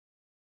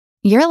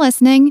You're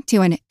listening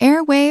to an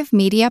Airwave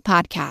Media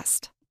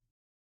Podcast.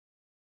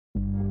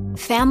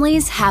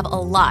 Families have a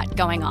lot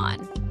going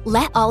on.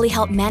 Let Ollie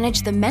help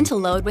manage the mental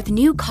load with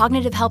new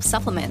cognitive help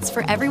supplements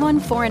for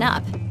everyone 4 and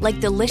up, like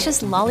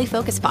delicious Lolly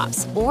Focus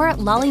Pops or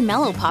Lolly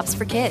Mellow Pops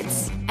for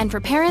kids. And for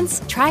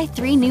parents, try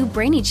 3 new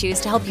Brainy Chews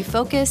to help you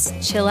focus,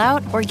 chill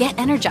out, or get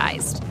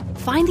energized.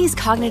 Find these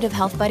cognitive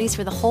health buddies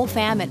for the whole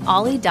fam at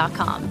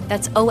ollie.com.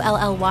 That's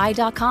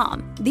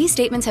OLLY.com. These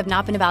statements have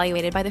not been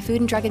evaluated by the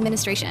Food and Drug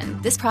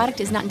Administration. This product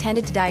is not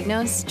intended to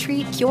diagnose,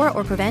 treat, cure,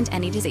 or prevent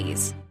any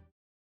disease.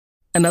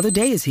 Another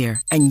day is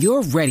here, and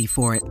you're ready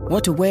for it.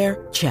 What to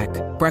wear? Check.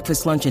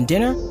 Breakfast, lunch, and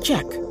dinner?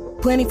 Check.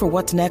 Planning for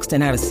what's next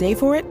and how to save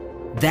for it?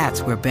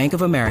 That's where Bank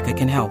of America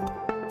can help.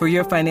 For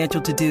your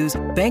financial to-dos,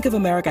 Bank of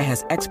America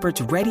has experts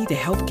ready to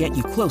help get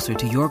you closer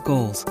to your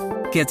goals.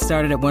 Get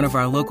started at one of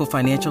our local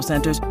financial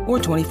centers or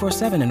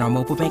 24/7 in our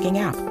mobile banking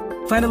app.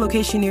 Find a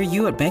location near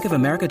you at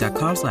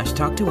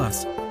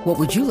bankofamerica.com/talktous. What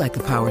would you like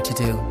the power to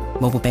do?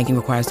 Mobile banking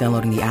requires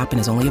downloading the app and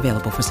is only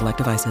available for select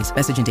devices.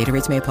 Message and data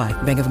rates may apply.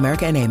 Bank of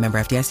America N.A., member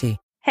FDIC.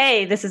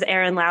 Hey, this is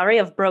Erin Lowry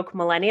of Broke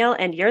Millennial,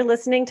 and you're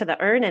listening to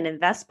the Earn and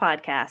Invest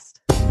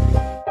podcast.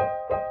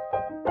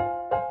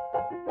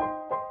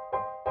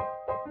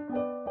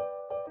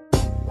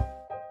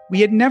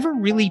 We had never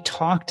really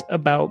talked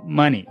about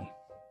money.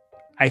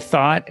 I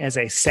thought as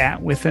I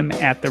sat with him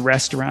at the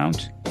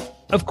restaurant.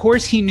 Of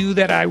course, he knew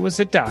that I was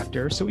a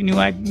doctor, so he knew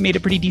I made a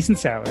pretty decent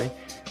salary.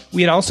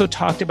 We had also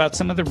talked about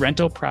some of the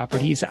rental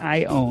properties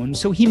I owned,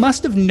 so he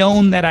must have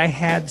known that I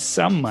had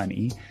some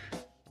money,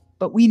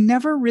 but we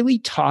never really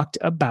talked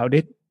about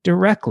it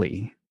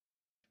directly.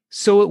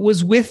 So it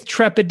was with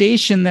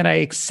trepidation that I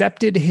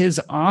accepted his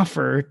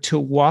offer to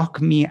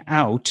walk me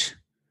out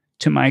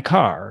to my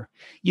car.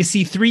 You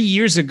see, 3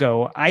 years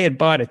ago, I had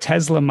bought a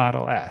Tesla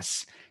Model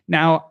S.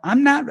 Now,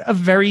 I'm not a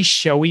very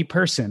showy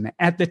person.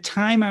 At the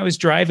time, I was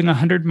driving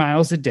 100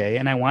 miles a day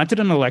and I wanted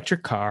an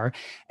electric car,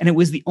 and it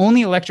was the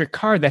only electric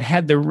car that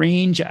had the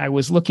range I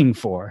was looking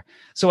for.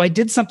 So I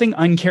did something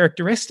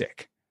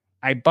uncharacteristic.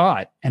 I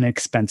bought an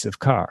expensive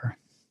car.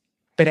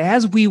 But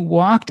as we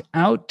walked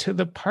out to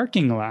the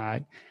parking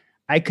lot,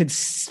 I could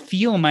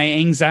feel my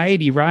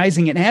anxiety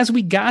rising. And as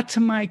we got to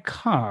my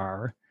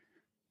car,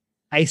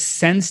 I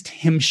sensed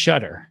him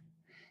shudder.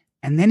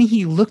 And then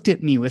he looked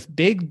at me with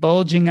big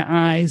bulging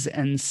eyes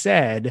and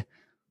said,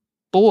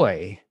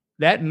 "Boy,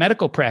 that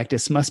medical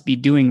practice must be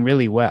doing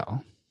really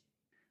well."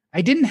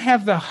 I didn't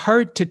have the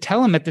heart to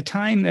tell him at the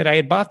time that I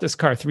had bought this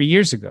car 3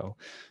 years ago,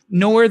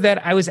 nor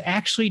that I was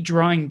actually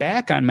drawing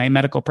back on my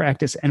medical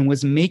practice and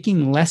was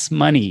making less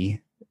money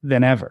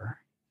than ever.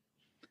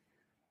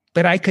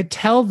 But I could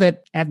tell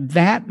that at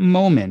that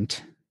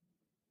moment,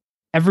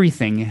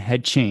 everything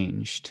had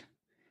changed.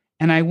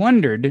 And I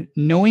wondered,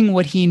 knowing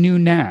what he knew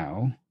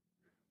now,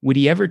 would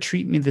he ever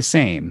treat me the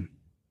same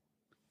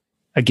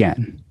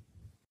again?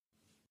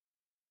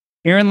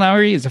 Erin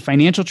Lowry is a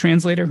financial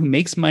translator who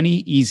makes money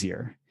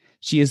easier.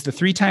 She is the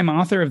 3-time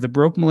author of the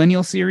Broke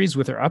Millennial series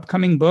with her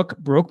upcoming book,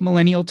 Broke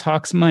Millennial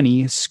Talks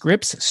Money,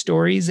 Scripts,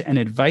 Stories, and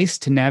Advice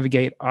to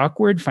Navigate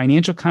Awkward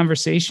Financial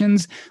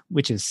Conversations,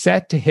 which is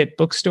set to hit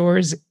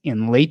bookstores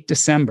in late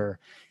December.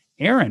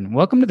 Erin,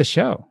 welcome to the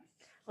show.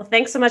 Well,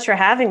 thanks so much for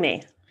having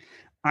me.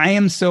 I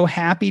am so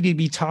happy to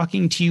be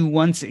talking to you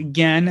once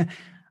again.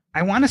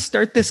 I want to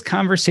start this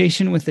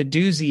conversation with a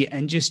doozy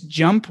and just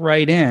jump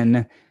right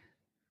in.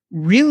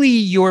 Really,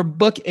 your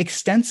book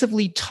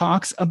extensively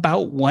talks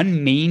about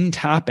one main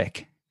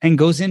topic and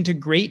goes into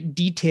great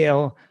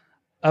detail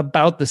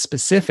about the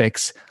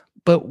specifics.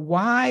 But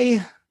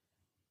why,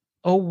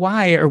 oh,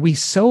 why are we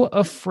so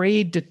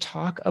afraid to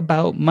talk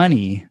about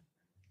money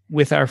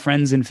with our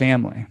friends and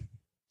family?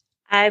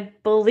 I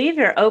believe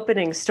your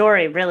opening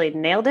story really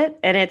nailed it,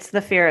 and it's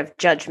the fear of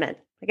judgment.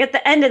 Like at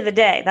the end of the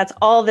day, that's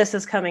all this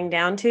is coming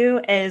down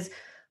to, is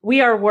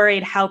we are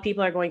worried how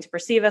people are going to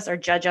perceive us or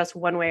judge us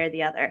one way or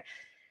the other.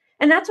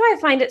 And that's why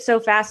I find it so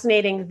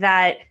fascinating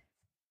that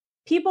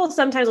people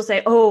sometimes will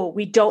say, "Oh,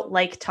 we don't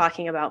like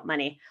talking about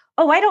money."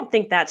 Oh, I don't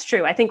think that's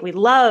true. I think we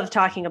love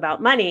talking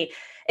about money.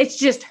 It's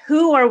just,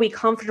 who are we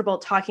comfortable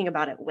talking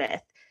about it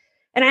with?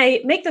 And I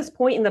make this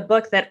point in the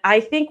book that I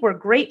think we're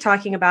great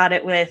talking about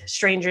it with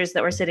strangers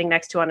that we're sitting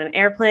next to on an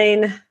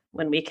airplane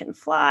when we can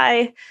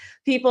fly,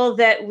 people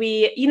that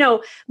we,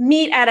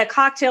 meet at a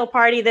cocktail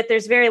party that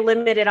there's very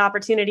limited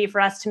opportunity for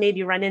us to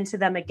maybe run into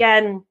them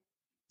again.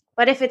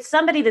 But if it's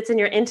somebody that's in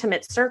your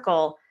intimate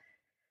circle,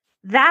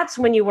 that's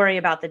when you worry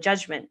about the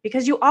judgment,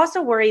 because you also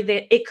worry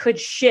that it could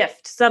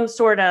shift some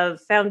sort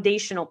of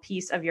foundational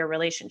piece of your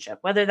relationship,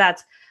 whether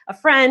that's a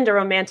friend, a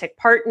romantic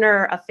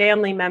partner, a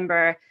family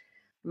member.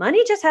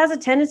 Money just has a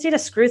tendency to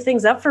screw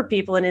things up for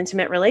people in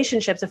intimate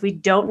relationships if we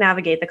don't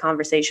navigate the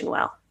conversation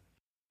well.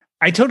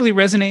 I totally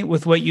resonate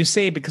with what you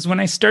say, because when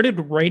I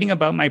started writing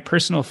about my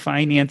personal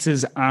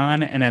finances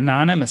on an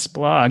anonymous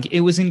blog, it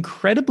was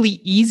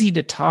incredibly easy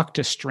to talk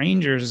to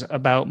strangers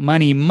about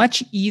money,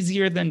 much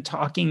easier than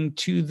talking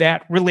to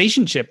that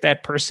relationship,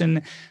 that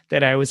person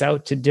that I was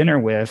out to dinner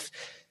with.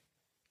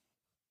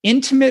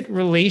 Intimate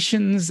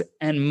relations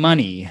and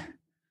money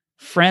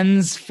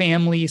friends,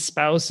 family,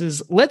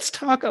 spouses. Let's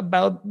talk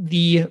about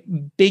the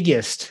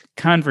biggest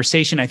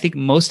conversation I think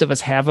most of us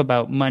have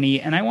about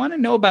money. And I want to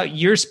know about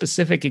your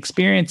specific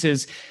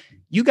experiences.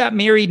 You got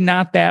married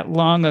not that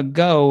long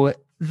ago.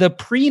 The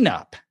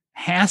prenup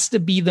has to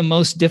be the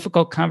most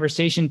difficult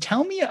conversation.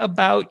 Tell me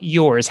about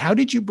yours. How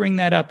did you bring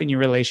that up in your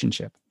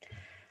relationship?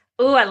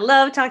 Oh, I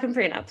love talking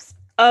prenups.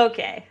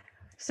 Okay.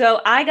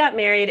 So I got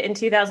married in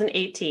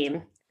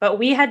 2018, but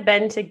we had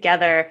been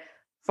together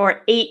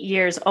for 8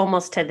 years,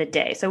 almost to the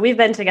day. So we've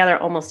been together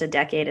almost a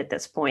decade at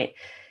this point.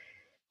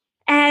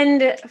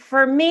 And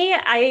for me,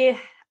 I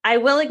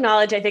will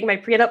acknowledge, I think my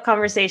prenup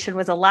conversation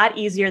was a lot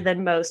easier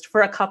than most for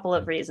a couple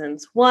of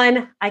reasons.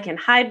 One, I can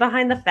hide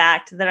behind the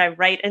fact that I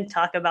write and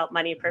talk about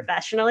money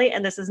professionally,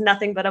 and this is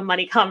nothing but a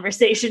money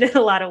conversation in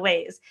a lot of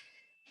ways.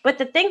 But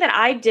the thing that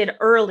I did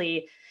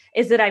early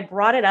is that I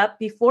brought it up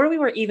before we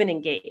were even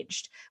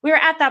engaged. We were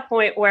at that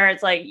point where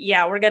it's like,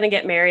 yeah, we're going to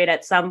get married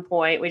at some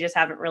point. We just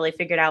haven't really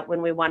figured out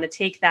when we want to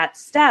take that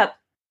step.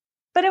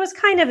 But it was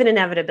kind of an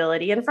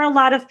inevitability. And for a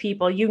lot of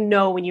people, you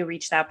know, when you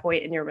reach that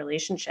point in your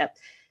relationship,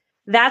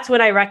 that's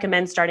when I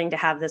recommend starting to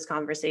have this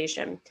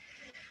conversation.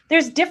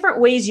 There's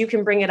different ways you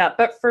can bring it up.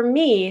 But for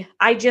me,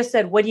 I just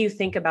said, what do you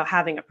think about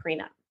having a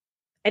prenup?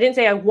 I didn't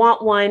say I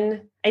want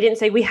one. I didn't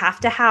say we have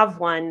to have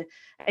one.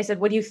 I said,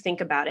 what do you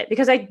think about it?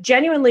 Because I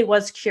genuinely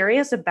was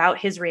curious about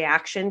his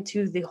reaction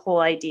to the whole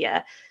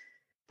idea.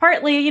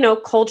 Partly, you know,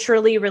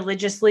 culturally,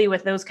 religiously,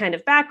 with those kind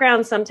of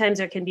backgrounds, sometimes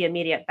there can be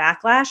immediate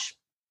backlash.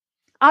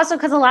 Also,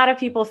 because a lot of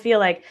people feel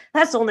like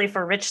that's only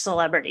for rich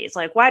celebrities.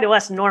 Like, why do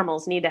us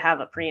normals need to have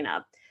a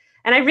prenup?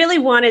 And I really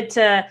wanted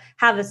to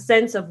have a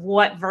sense of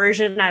what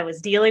version I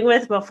was dealing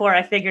with before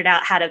I figured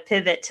out how to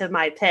pivot to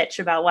my pitch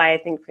about why I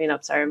think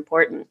prenups are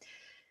important.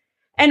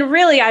 And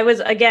really, I was,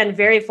 again,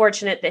 very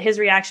fortunate that his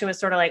reaction was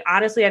sort of like,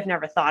 honestly, I've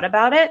never thought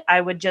about it.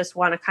 I would just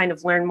want to kind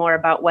of learn more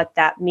about what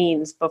that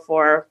means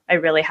before I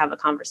really have a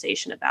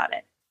conversation about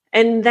it.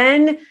 And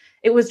then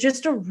it was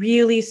just a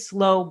really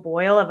slow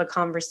boil of a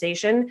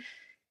conversation.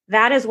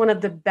 That is one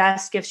of the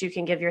best gifts you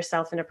can give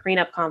yourself in a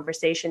prenup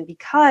conversation,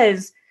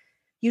 because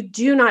you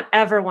do not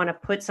ever want to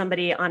put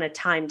somebody on a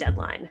time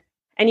deadline.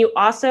 And you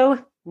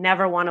also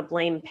never want to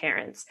blame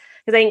parents.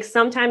 Because I think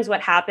sometimes what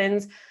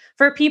happens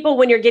for people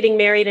when you're getting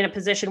married in a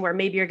position where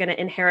maybe you're going to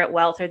inherit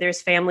wealth or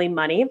there's family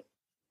money,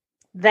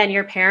 then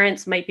your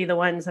parents might be the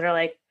ones that are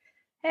like,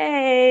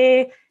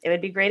 hey, it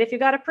would be great if you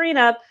got a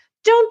prenup.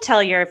 Don't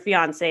tell your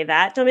fiance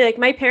that. Don't be like,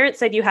 my parents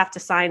said you have to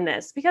sign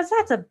this, because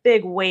that's a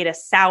big way to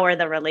sour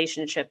the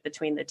relationship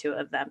between the two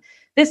of them.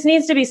 This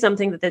needs to be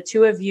something that the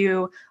two of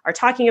you are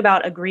talking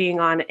about, agreeing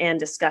on, and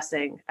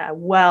discussing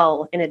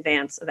well in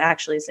advance of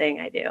actually saying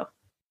I do.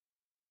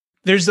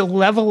 There's a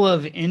level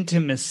of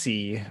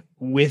intimacy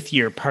with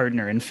your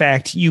partner. In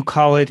fact, you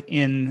call it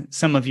in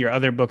some of your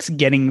other books,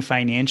 getting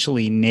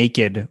financially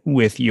naked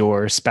with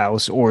your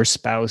spouse or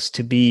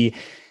spouse-to-be.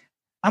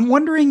 I'm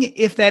wondering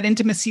if that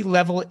intimacy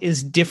level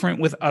is different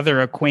with other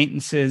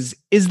acquaintances.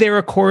 Is there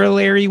a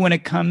corollary when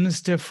it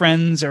comes to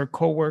friends or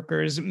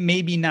coworkers?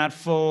 Maybe not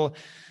full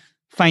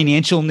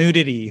financial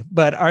nudity,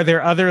 but are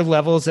there other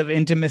levels of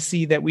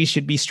intimacy that we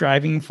should be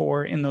striving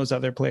for in those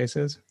other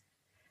places?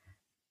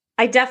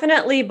 I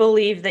definitely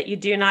believe that you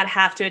do not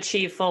have to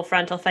achieve full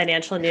frontal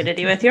financial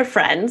nudity with your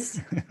friends.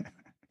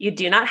 You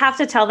do not have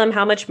to tell them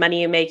how much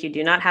money you make. You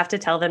do not have to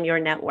tell them your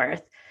net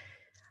worth.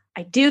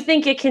 I do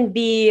think it can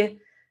be,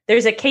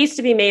 there's a case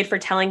to be made for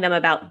telling them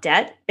about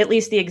debt, at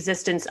least the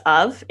existence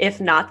of, if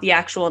not the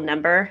actual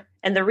number.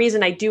 And the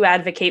reason I do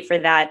advocate for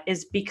that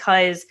is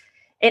because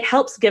it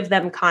helps give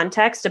them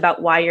context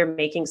about why you're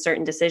making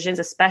certain decisions,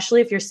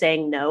 especially if you're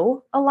saying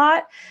no a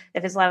lot.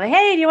 If it's like,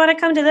 hey, do you want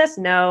to come to this?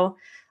 No.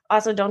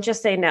 Also, don't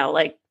just say no,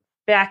 like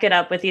back it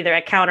up with either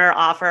a counter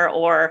offer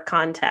or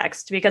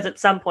context, because at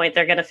some point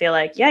they're going to feel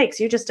like, yikes,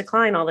 you just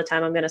decline all the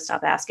time. I'm going to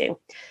stop asking.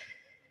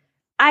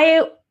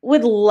 I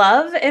would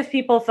love if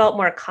people felt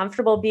more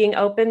comfortable being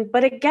open.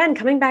 But again,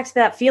 coming back to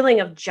that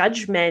feeling of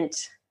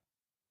judgment,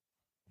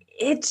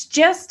 it's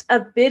just a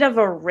bit of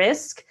a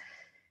risk,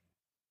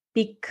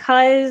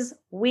 because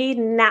we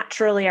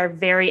naturally are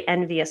very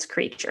envious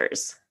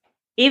creatures.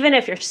 Even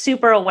if you're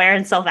super aware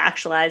and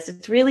self-actualized,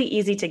 it's really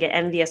easy to get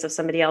envious of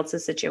somebody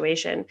else's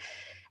situation.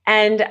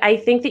 And I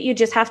think that you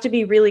just have to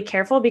be really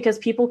careful, because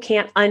people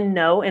can't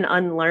unknow and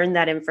unlearn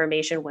that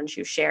information once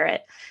you share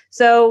it.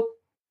 So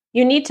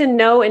you need to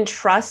know and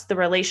trust the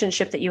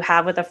relationship that you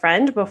have with a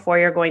friend before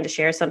you're going to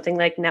share something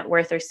like net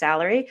worth or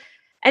salary.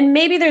 And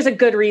maybe there's a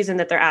good reason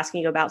that they're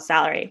asking you about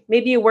salary.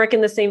 Maybe you work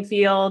in the same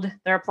field,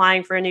 they're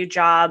applying for a new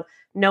job,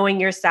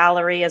 knowing your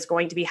salary is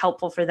going to be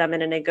helpful for them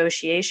in a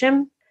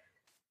negotiation.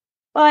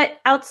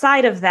 But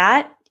outside of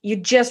that, you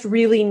just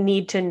really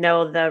need to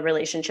know the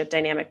relationship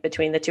dynamic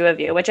between the two of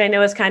you, which I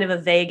know is kind of a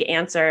vague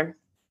answer.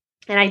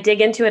 And I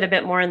dig into it a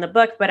bit more in the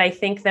book, but I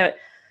think that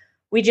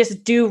we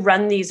just do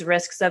run these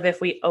risks of, if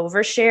we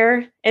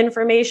overshare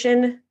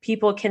information,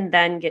 people can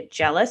then get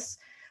jealous,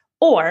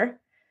 or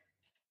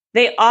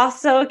They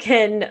also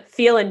can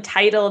feel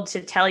entitled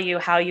to tell you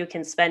how you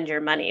can spend your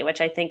money, which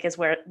I think is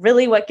where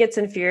really what gets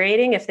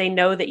infuriating if they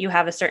know that you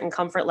have a certain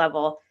comfort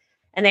level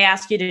and they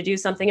ask you to do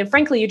something. And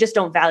frankly, you just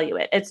don't value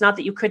it. It's not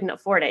that you couldn't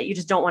afford it. You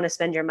just don't want to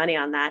spend your money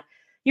on that.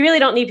 You really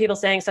don't need people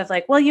saying stuff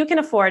like, well, you can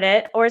afford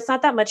it, or it's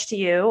not that much to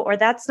you, or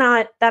that's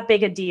not that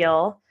big a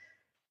deal.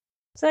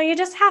 So you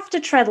just have to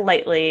tread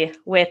lightly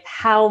with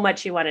how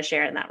much you want to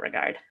share in that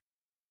regard.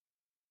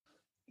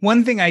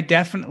 One thing I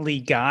definitely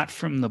got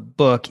from the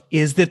book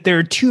is that there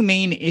are two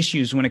main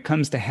issues when it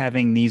comes to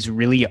having these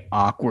really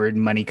awkward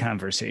money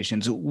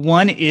conversations.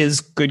 One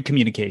is good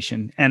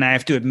communication. And I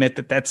have to admit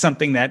that that's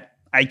something that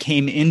I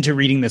came into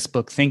reading this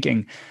book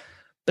thinking.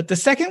 But the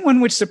second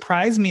one, which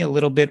surprised me a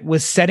little bit,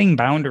 was setting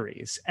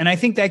boundaries. And I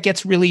think that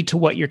gets really to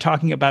what you're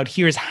talking about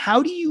here is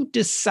how do you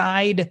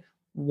decide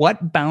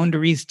what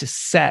boundaries to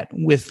set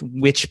with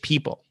which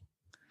people?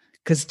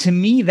 Because to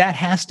me, that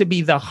has to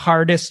be the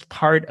hardest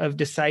part of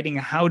deciding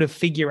how to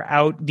figure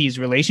out these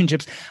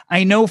relationships.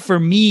 I know for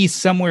me,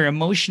 somewhere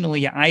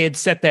emotionally, I had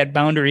set that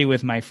boundary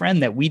with my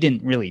friend that we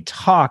didn't really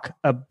talk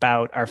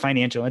about our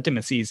financial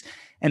intimacies.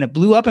 And it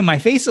blew up in my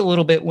face a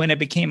little bit when it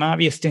became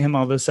obvious to him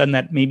all of a sudden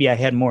that maybe I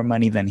had more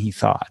money than he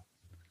thought.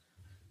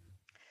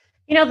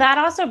 That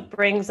also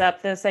brings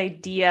up this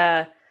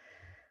idea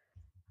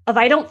of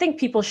I don't think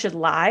people should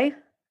lie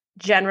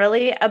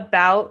generally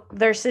about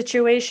their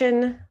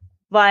situation.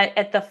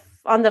 But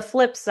on the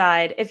flip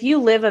side, if you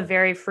live a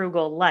very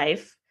frugal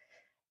life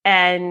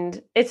and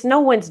it's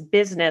no one's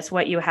business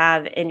what you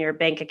have in your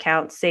bank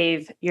account,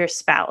 save your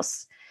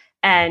spouse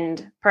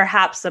and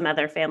perhaps some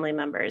other family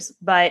members.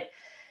 But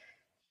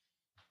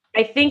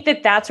I think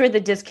that that's where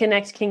the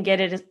disconnect can get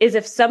it is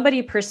if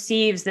somebody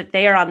perceives that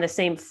they are on the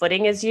same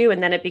footing as you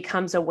and then it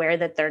becomes aware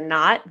that they're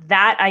not,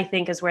 that I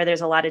think is where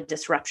there's a lot of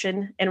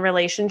disruption in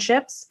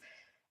relationships.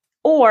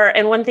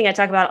 And one thing I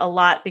talk about a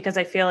lot, because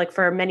I feel like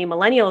for many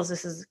millennials,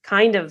 this is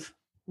kind of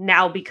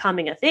now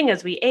becoming a thing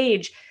as we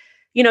age.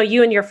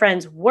 You and your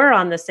friends were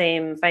on the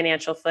same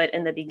financial foot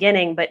in the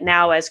beginning, but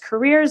now as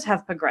careers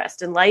have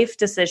progressed and life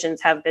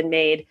decisions have been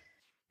made,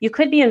 you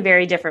could be in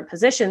very different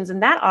positions.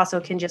 And that also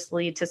can just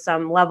lead to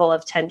some level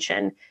of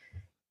tension,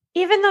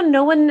 even though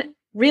no one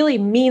really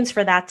means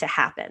for that to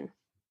happen.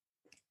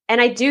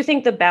 And I do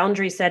think the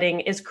boundary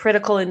setting is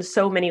critical in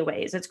so many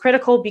ways. It's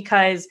critical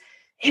because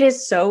it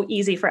is so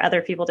easy for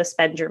other people to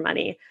spend your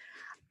money.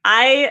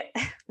 I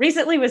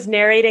recently was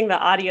narrating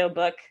the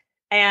audiobook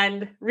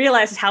and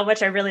realized how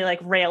much I really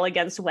rail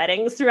against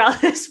weddings throughout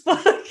this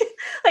book.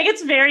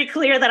 It's very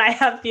clear that I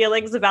have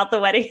feelings about the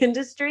wedding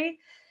industry.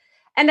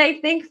 And I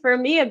think for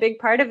me, a big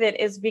part of it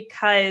is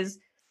because,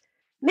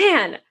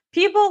 man,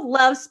 people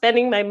love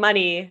spending my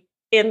money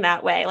in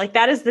that way.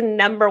 That is the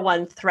number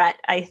one threat,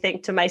 I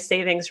think, to my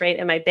savings rate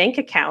in my bank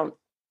account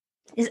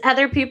is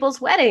other people's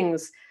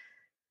weddings.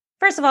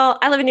 First of all,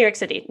 I live in New York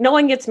City. No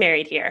one gets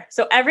married here.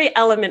 So every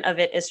element of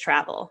it is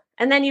travel.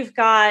 And then you've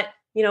got,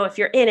 if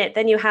you're in it,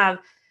 then you have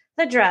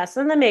the dress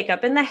and the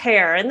makeup and the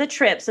hair and the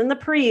trips and the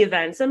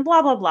pre-events and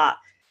blah, blah, blah.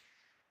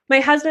 My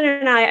husband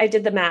and I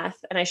did the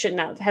math, and I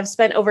shouldn't have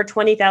spent over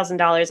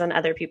 $20,000 on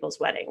other people's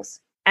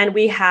weddings. And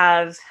we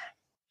have,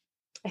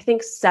 I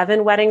think,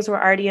 7 weddings we're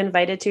already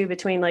invited to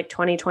between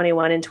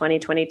 2021 and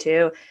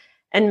 2022,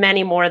 and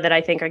many more that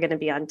I think are going to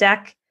be on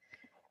deck.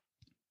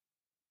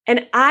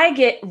 And I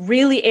get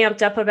really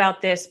amped up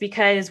about this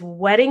because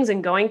weddings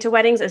and going to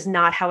weddings is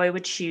not how I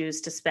would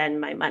choose to spend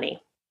my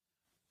money.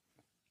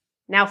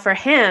 Now, for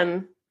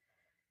him,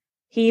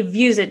 he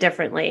views it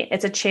differently.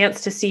 It's a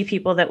chance to see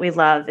people that we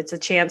love. It's a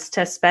chance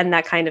to spend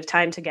that kind of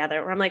time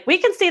together where I'm like, we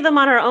can see them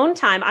on our own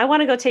time. I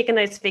want to go take a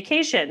nice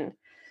vacation.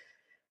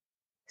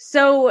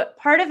 So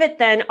part of it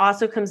then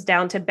also comes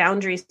down to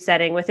boundary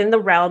setting within the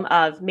realm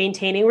of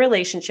maintaining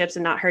relationships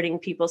and not hurting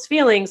people's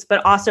feelings,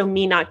 but also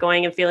me not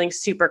going and feeling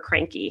super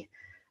cranky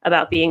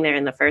about being there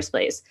in the first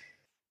place.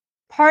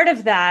 Part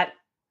of that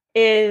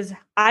is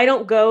I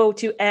don't go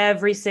to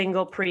every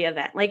single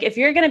pre-event. If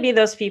you're going to be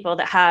those people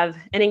that have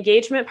an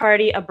engagement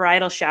party, a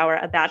bridal shower,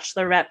 a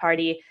bachelorette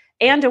party,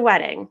 and a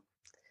wedding,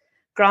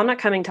 girl, I'm not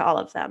coming to all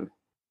of them.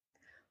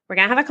 We're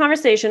going to have a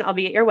conversation. I'll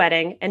be at your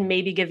wedding and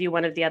maybe give you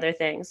one of the other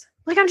things.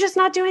 I'm just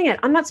not doing it.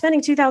 I'm not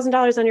spending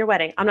 $2,000 on your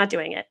wedding. I'm not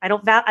doing it.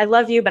 I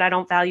love you, but I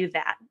don't value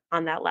that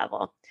on that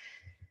level.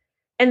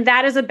 And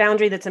that is a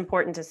boundary that's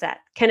important to set.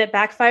 Can it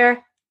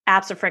backfire?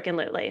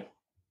 Abso-freaking-lutely.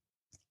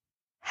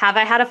 Have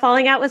I had a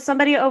falling out with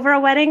somebody over a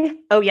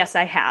wedding? Oh, yes,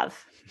 I have.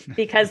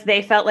 Because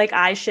they felt like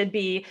I should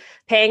be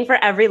paying for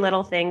every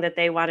little thing that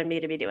they wanted me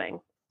to be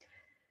doing.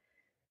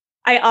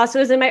 I also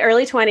was in my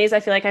early 20s.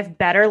 I feel like I've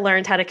better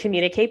learned how to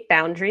communicate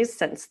boundaries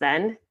since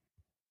then.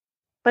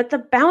 But the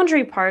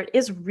boundary part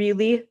is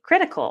really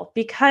critical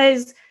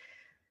because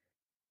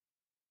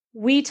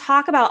we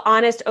talk about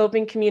honest,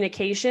 open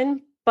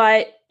communication,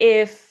 but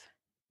if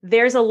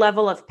there's a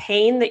level of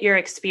pain that you're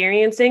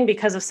experiencing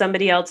because of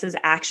somebody else's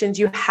actions,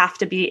 you have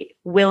to be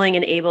willing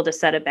and able to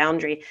set a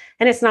boundary.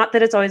 And it's not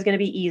that it's always going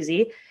to be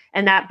easy,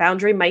 and that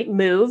boundary might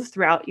move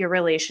throughout your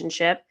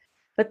relationship.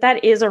 But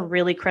that is a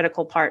really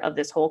critical part of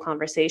this whole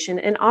conversation.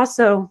 And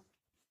also,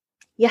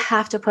 you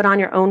have to put on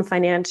your own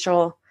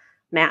financial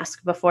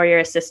mask before you're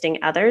assisting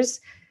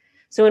others.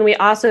 So when we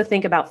also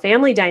think about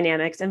family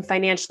dynamics and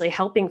financially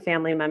helping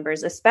family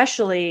members,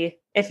 especially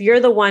if you're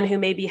the one who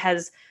maybe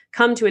has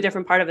come to a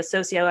different part of a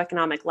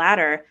socioeconomic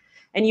ladder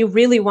and you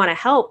really want to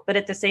help, but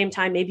at the same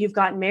time, maybe you've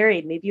gotten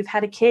married, maybe you've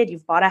had a kid,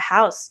 you've bought a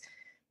house,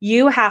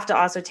 you have to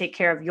also take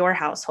care of your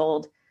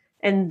household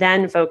and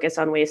then focus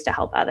on ways to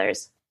help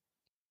others.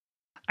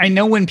 I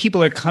know when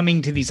people are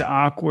coming to these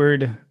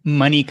awkward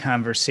money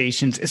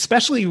conversations,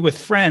 especially with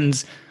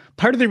friends,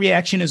 part of the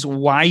reaction is,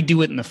 why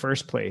do it in the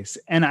first place?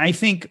 And I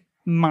think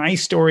my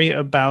story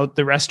about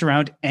the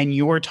restaurant and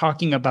your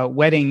talking about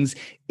weddings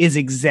is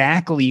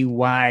exactly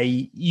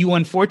why you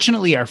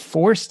unfortunately are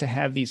forced to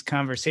have these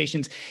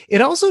conversations.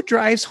 It also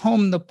drives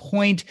home the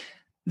point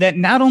that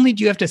not only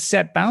do you have to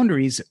set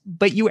boundaries,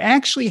 but you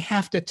actually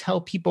have to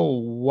tell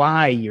people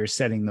why you're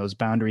setting those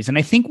boundaries. And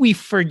I think we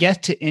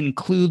forget to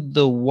include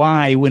the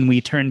why when we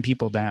turn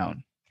people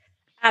down.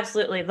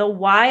 Absolutely. The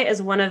why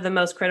is one of the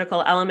most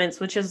critical elements,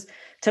 which is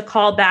to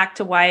call back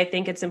to why I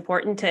think it's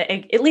important to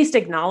at least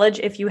acknowledge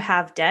if you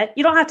have debt.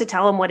 You don't have to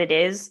tell them what it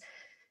is.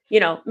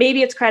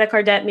 Maybe it's credit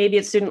card debt, maybe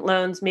it's student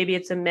loans, maybe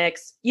it's a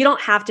mix. You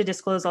don't have to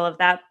disclose all of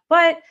that.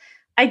 But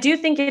I do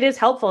think it is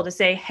helpful to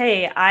say,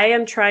 hey, I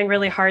am trying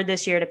really hard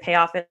this year to pay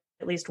off at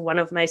least one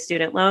of my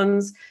student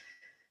loans.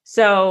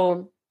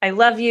 So I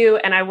love you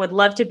and I would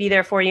love to be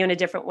there for you in a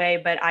different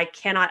way, but I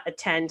cannot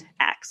attend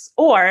X.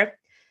 Or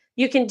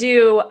you can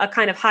do a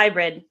kind of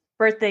hybrid.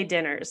 Birthday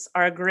dinners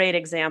are a great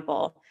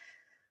example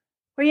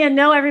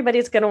where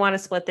everybody's going to want to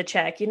split the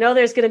check.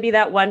 There's going to be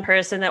that one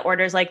person that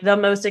orders like the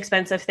most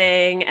expensive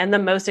thing and the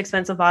most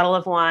expensive bottle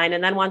of wine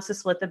and then wants to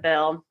split the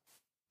bill.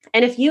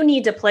 And if you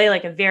need to play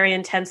like a very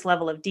intense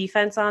level of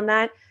defense on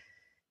that,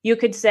 you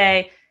could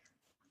say,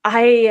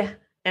 I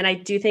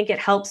do think it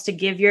helps to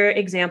give your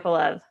example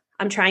of,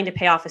 I'm trying to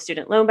pay off a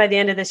student loan by the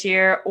end of this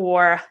year,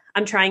 or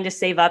I'm trying to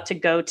save up to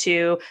go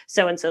to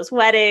so-and-so's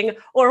wedding,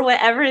 or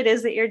whatever it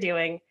is that you're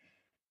doing.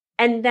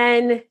 And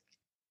then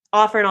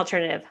offer an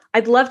alternative.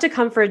 I'd love to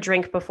come for a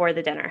drink before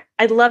the dinner.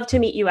 I'd love to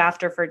meet you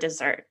after for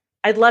dessert.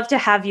 I'd love to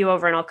have you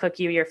over and I'll cook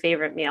you your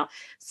favorite meal.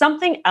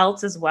 Something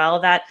else as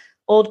well, that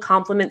old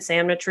compliment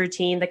sandwich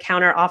routine, the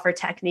counter offer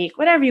technique,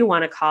 whatever you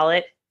want to call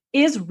it,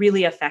 is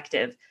really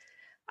effective.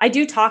 I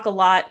do talk a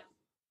lot.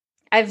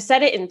 I've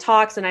said it in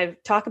talks and I've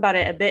talked about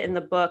it a bit in the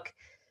book.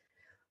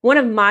 One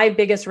of my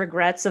biggest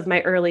regrets of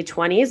my early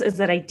 20s is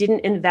that I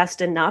didn't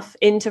invest enough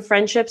into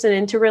friendships and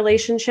into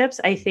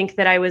relationships. I think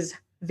that I was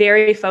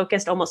very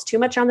focused, almost too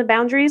much on the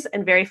boundaries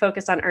and very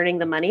focused on earning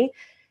the money.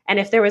 And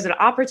if there was an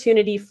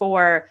opportunity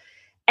for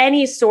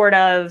any sort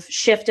of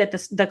shift at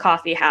the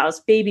coffee house,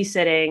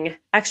 babysitting,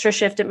 extra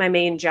shift at my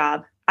main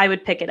job, I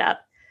would pick it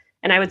up.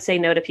 And I would say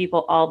no to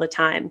people all the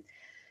time.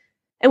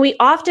 And we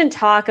often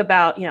talk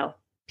about,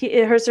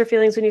 it hurts their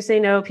feelings when you say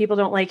no. People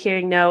don't like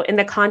hearing no in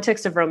the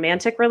context of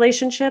romantic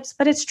relationships,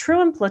 but it's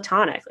true in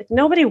platonic. Like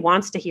nobody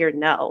wants to hear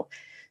no.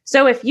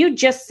 So if you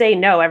just say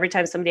no every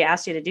time somebody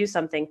asks you to do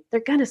something, they're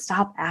going to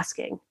stop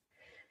asking.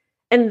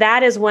 And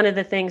that is one of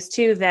the things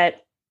too,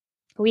 that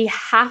we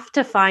have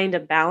to find a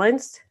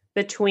balance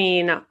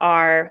between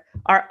our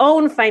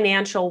own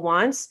financial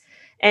wants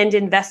and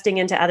investing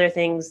into other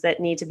things that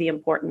need to be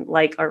important,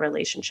 like our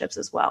relationships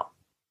as well.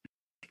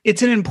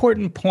 It's an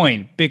important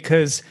point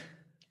because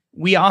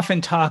we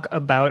often talk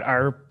about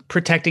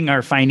protecting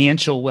our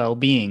financial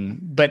well-being,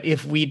 but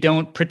if we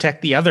don't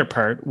protect the other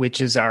part, which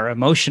is our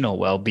emotional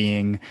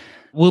well-being,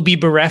 we'll be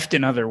bereft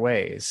in other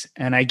ways.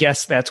 And I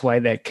guess that's why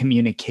that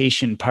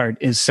communication part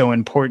is so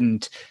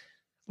important.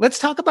 Let's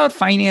talk about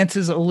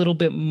finances a little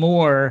bit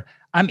more.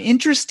 I'm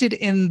interested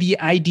in the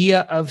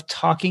idea of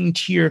talking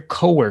to your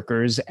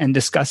coworkers and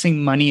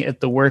discussing money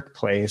at the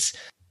workplace.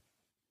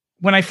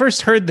 When I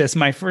first heard this,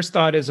 my first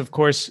thought is, of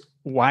course,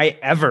 why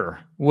ever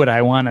would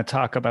I want to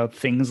talk about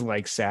things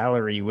like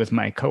salary with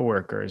my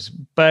coworkers?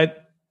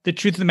 But the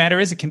truth of the matter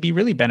is it can be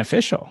really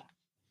beneficial.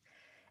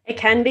 It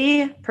can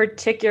be,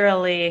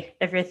 particularly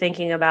if you're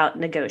thinking about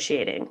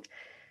negotiating.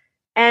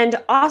 And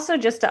also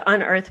just to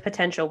unearth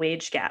potential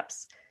wage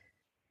gaps.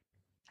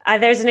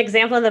 There's an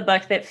example in the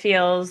book that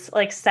feels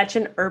like such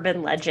an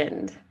urban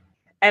legend.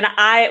 And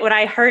when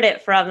I heard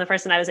it from the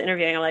person I was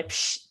interviewing, I'm like,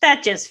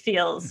 that just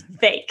feels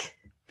fake.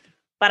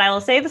 But I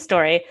will say the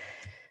story.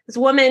 This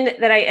woman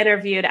that I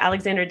interviewed,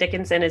 Alexandra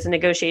Dickinson, is a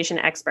negotiation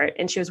expert,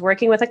 and she was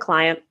working with a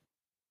client.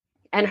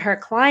 And her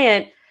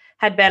client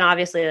had been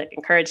obviously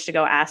encouraged to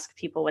go ask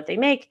people what they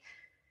make,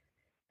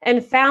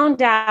 and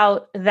found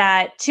out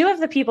that two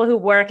of the people who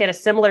work at a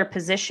similar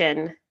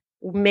position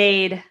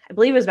made, I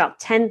believe it was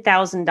about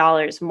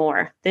 $10,000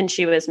 more than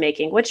she was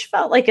making, which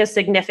felt like a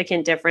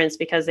significant difference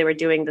because they were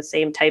doing the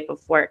same type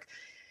of work.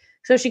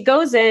 So she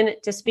goes in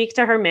to speak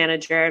to her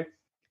manager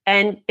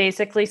and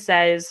basically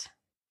says,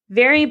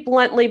 very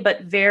bluntly,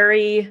 but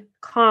very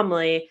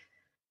calmly,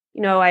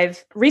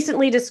 I've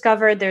recently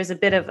discovered there's a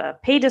bit of a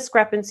pay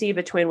discrepancy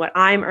between what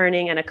I'm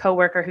earning and a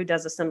coworker who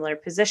does a similar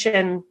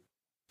position.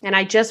 And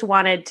I just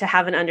wanted to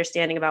have an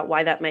understanding about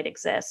why that might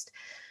exist.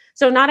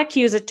 So not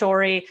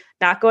accusatory,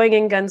 not going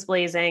in guns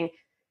blazing,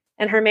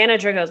 And her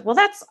manager goes, well,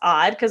 that's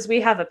odd because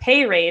we have a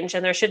pay range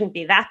and there shouldn't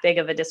be that big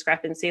of a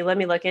discrepancy. Let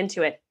me look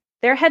into it.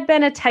 There had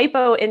been a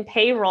typo in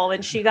payroll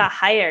when she got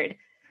hired.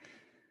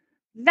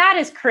 That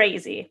is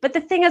crazy. But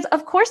the thing is,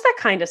 of course, that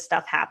kind of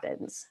stuff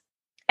happens.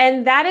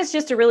 And that is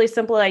just a really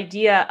simple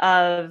idea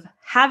of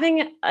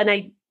having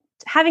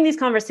these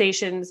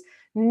conversations,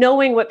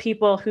 knowing what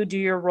people who do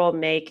your role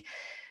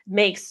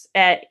makes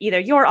at either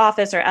your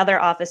office or other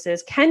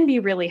offices can be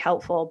really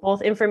helpful,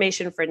 both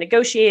information for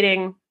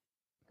negotiating,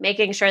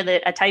 making sure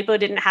that a typo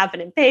didn't happen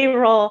in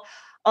payroll,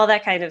 all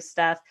that kind of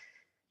stuff.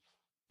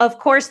 Of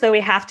course, though, we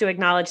have to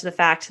acknowledge the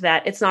fact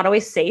that it's not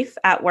always safe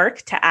at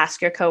work to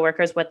ask your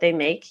coworkers what they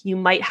make. You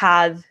might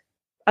have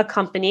a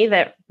company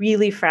that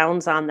really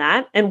frowns on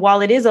that. And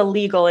while it is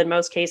illegal in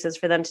most cases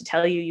for them to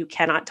tell you you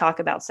cannot talk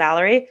about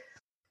salary,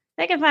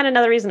 they can find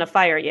another reason to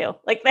fire you.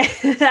 Like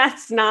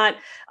that's not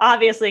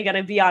obviously going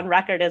to be on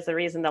record as the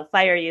reason they'll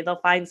fire you. They'll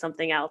find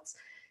something else.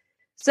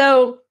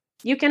 So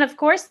you can, of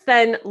course,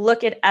 then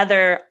look at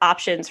other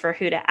options for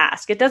who to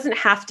ask. It doesn't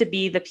have to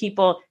be the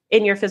people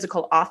in your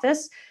physical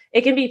office.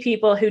 It can be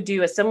people who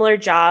do a similar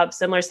job,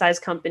 similar size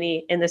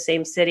company in the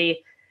same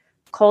city.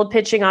 Cold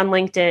pitching on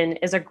LinkedIn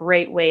is a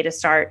great way to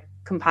start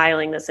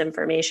compiling this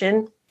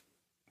information.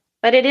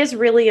 But it is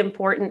really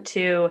important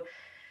to,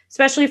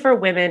 especially for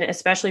women,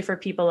 especially for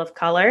people of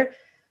color,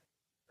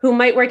 who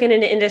might work in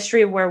an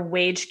industry where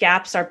wage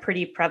gaps are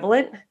pretty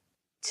prevalent,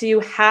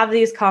 to have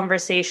these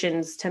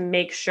conversations to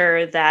make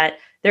sure that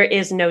there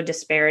is no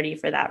disparity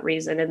for that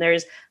reason. And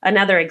there's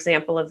another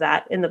example of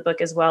that in the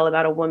book as well,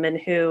 about a woman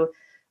who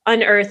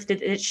unearthed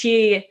that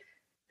she,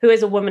 who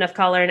is a woman of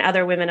color, and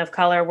other women of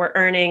color were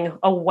earning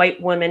a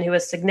white woman who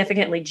was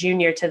significantly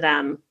junior to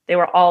them. They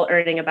were all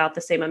earning about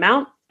the same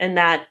amount, and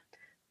that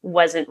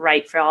wasn't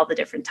right for all the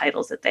different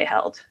titles that they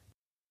held.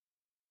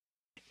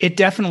 It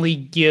definitely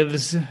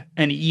gives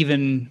an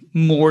even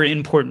more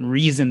important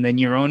reason than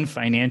your own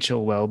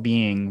financial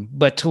well-being,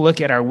 but to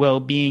look at our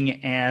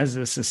well-being as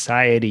a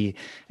society,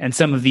 and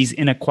some of these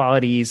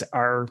inequalities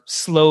are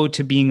slow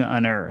to being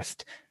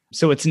unearthed.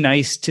 So it's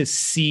nice to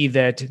see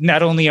that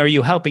not only are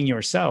you helping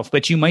yourself,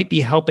 but you might be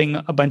helping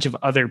a bunch of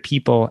other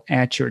people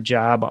at your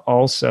job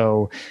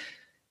also.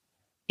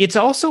 It's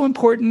also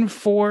important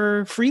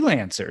for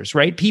freelancers,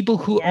 right? People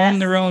who own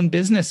their own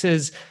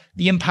businesses.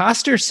 The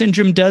imposter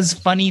syndrome does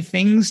funny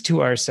things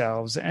to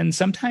ourselves, and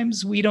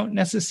sometimes we don't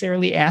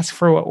necessarily ask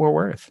for what we're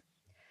worth.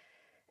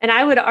 And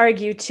I would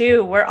argue,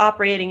 too, we're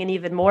operating in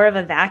even more of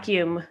a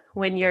vacuum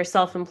when you're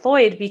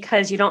self-employed,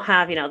 because you don't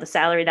have, the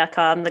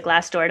salary.com, the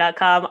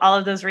glassdoor.com, all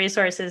of those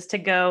resources to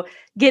go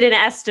get an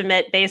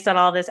estimate based on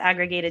all this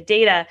aggregated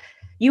data.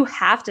 You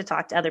have to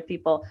talk to other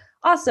people.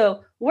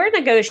 Also, we're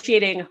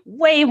negotiating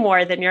way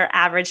more than your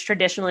average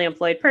traditionally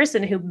employed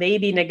person who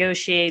maybe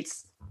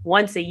negotiates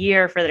once a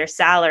year for their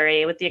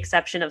salary, with the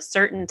exception of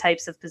certain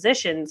types of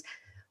positions.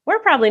 We're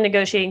probably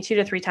negotiating 2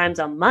 to 3 times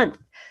a month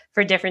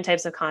for different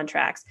types of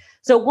contracts.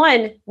 So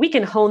one, we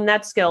can hone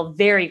that skill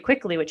very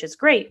quickly, which is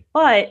great,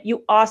 but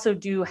you also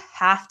do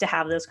have to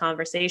have those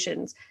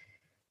conversations.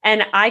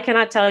 And I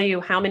cannot tell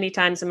you how many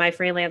times in my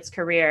freelance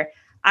career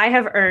I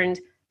have earned,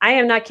 I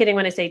am not kidding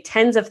when I say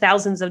tens of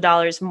thousands of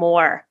dollars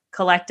more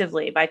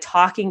collectively by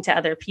talking to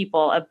other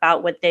people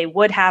about what they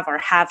would have or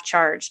have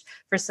charged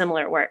for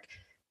similar work.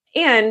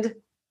 And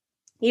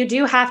you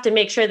do have to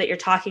make sure that you're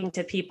talking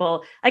to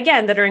people,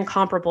 again, that are in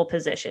comparable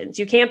positions.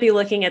 You can't be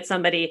looking at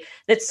somebody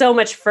that's so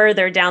much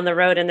further down the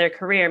road in their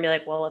career and be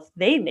like, well, if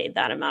they made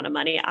that amount of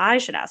money, I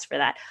should ask for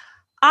that.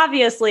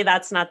 Obviously,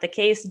 that's not the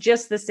case.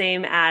 Just the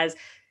same as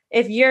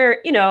if you're,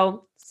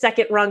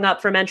 second rung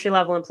up from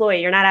entry-level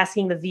employee, you're not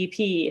asking the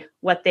VP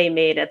what they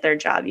made at their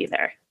job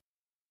either.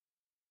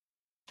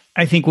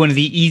 I think one of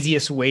the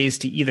easiest ways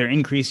to either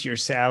increase your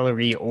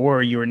salary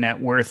or your net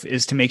worth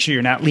is to make sure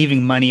you're not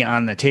leaving money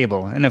on the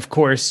table. And of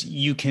course,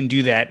 you can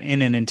do that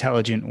in an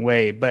intelligent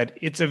way, but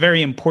it's a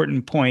very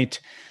important point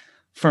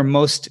for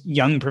most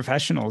young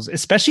professionals,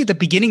 especially at the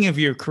beginning of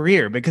your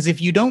career, because if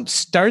you don't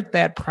start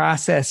that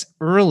process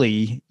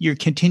early, you're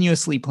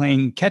continuously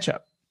playing catch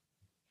up.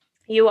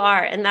 You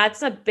are. And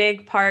that's a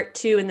big part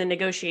too in the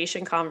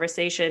negotiation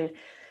conversation.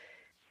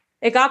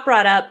 It got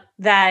brought up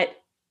that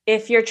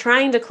if you're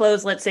trying to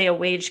close, let's say, a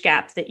wage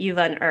gap that you've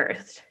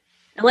unearthed,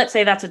 and let's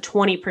say that's a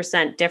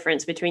 20%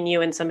 difference between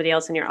you and somebody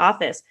else in your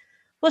office,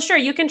 well, sure,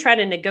 you can try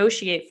to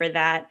negotiate for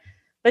that,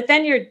 but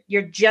then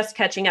you're just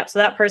catching up. So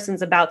that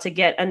person's about to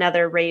get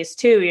another raise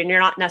too, and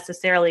you're not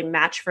necessarily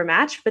match for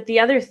match. But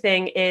the other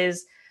thing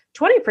is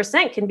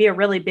 20% can be a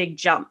really big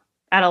jump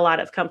at a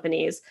lot of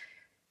companies.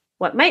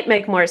 What might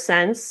make more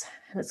sense,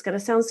 and it's going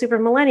to sound super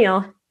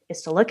millennial,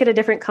 is to look at a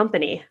different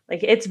company.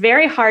 Like, it's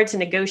very hard to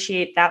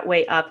negotiate that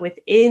way up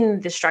within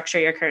the structure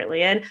you're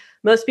currently in.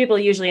 Most people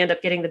usually end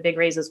up getting the big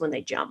raises when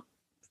they jump.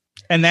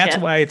 And that's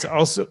why it's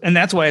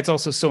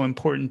also so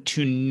important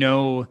to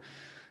know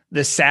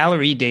the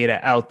salary data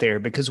out there,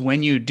 because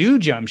when you do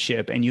jump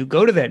ship and you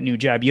go to that new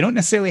job, you don't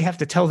necessarily have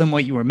to tell them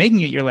what you were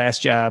making at your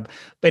last job.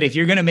 But if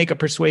you're going to make a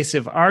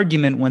persuasive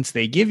argument once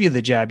they give you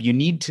the job, you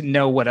need to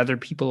know what other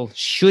people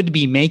should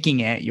be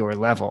making at your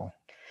level.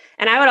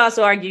 And I would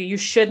also argue you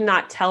should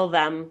not tell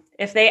them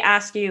if they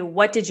ask you,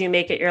 what did you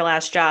make at your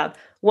last job?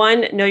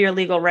 One, know your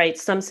legal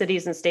rights. Some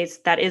cities and states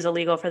that is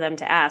illegal for them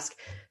to ask.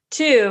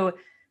 Two,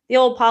 the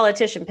old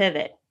politician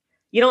pivot.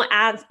 You don't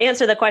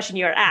answer the question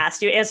you were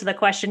asked. You answer the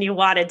question you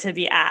wanted to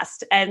be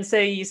asked. And so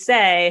you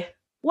say,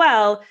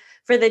 well,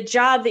 for the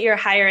job that you're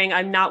hiring,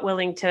 I'm not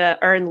willing to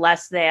earn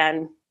less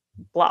than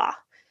blah,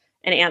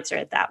 and answer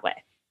it that way.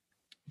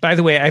 By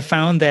the way, I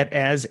found that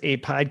as a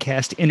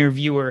podcast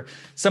interviewer,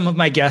 some of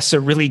my guests are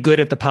really good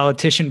at the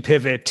politician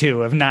pivot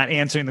too, of not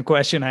answering the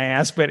question I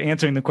asked, but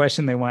answering the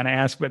question they want to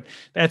ask. But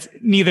that's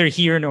neither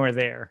here nor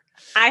there.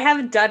 I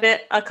have done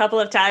it a couple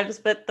of times,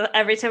 but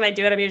every time I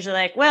do it, I'm usually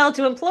like, well,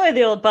 to employ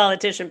the old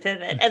politician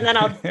pivot. And then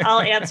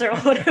I'll answer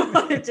what I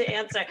wanted to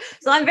answer.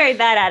 So I'm very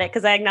bad at it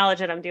because I acknowledge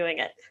that I'm doing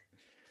it.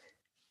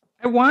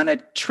 I want to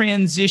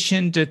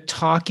transition to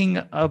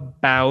talking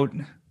about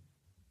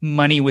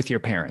money with your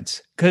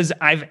parents, because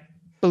I've,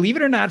 believe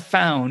it or not,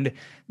 found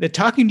that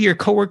talking to your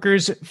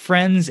coworkers,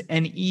 friends,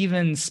 and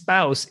even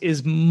spouse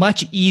is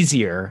much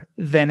easier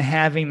than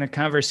having the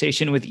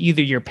conversation with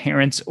either your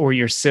parents or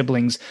your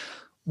siblings.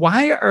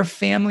 Why are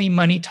family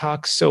money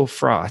talks so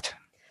fraught?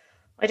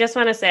 I just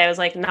want to say, I was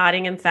like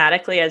nodding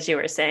emphatically as you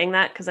were saying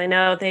that, because I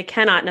know they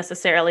cannot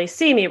necessarily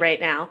see me right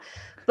now.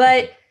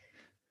 But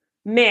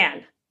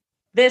man,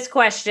 this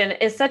question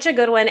is such a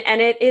good one.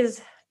 And it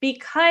is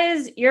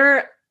because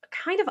you're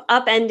kind of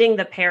upending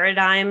the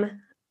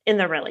paradigm in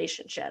the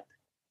relationship.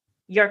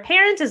 Your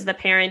parent is the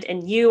parent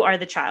and you are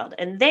the child,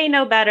 and they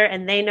know better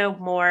and they know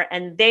more,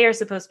 and they are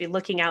supposed to be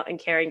looking out and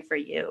caring for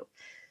you.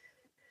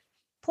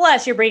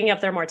 Plus, you're bringing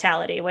up their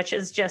mortality, which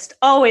is just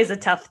always a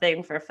tough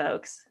thing for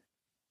folks.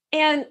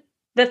 And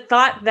the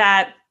thought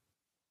that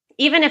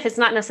even if it's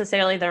not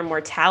necessarily their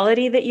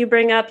mortality that you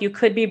bring up, you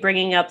could be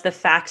bringing up the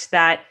fact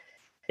that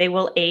they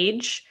will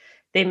age.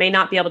 They may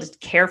not be able to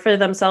care for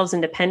themselves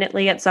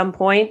independently at some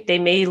point. They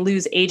may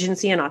lose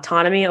agency and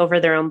autonomy over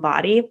their own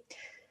body.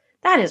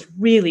 That is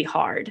really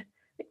hard.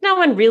 No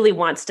one really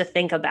wants to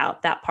think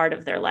about that part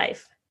of their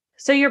life.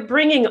 So you're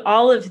bringing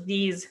all of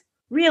these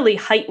really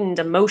heightened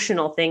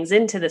emotional things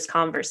into this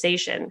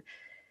conversation.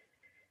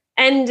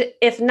 And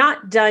if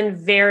not done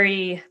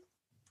very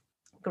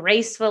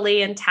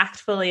gracefully and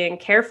tactfully and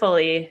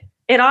carefully,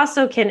 it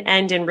also can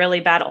end in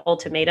really bad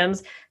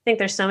ultimatums. I think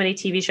there's so many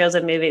TV shows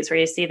and movies where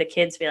you see the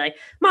kids be like,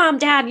 Mom,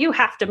 Dad, you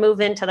have to move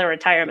into the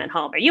retirement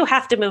home, or you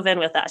have to move in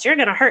with us. You're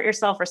going to hurt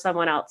yourself or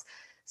someone else,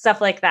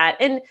 stuff like that.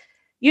 And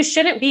you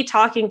shouldn't be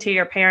talking to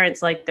your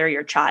parents like they're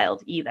your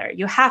child either.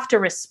 You have to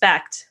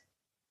respect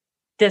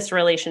this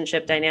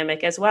relationship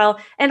dynamic as well.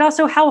 And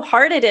also how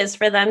hard it is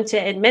for them to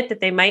admit that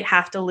they might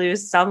have to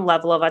lose some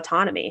level of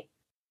autonomy.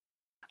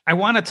 I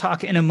want to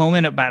talk in a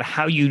moment about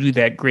how you do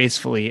that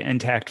gracefully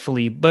and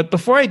tactfully. But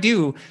before I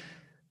do,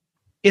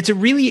 it's a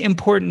really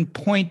important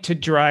point to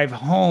drive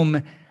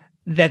home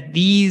that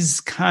these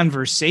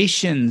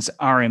conversations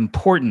are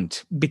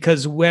important,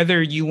 because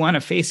whether you want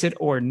to face it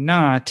or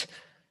not,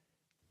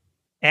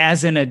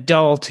 as an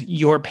adult,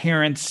 your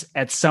parents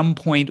at some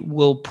point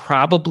will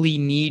probably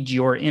need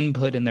your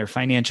input in their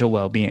financial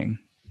well-being.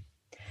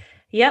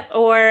 Yep.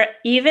 Or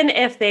even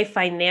if they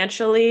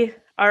financially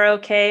are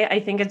okay, I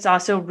think it's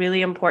also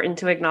really important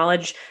to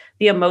acknowledge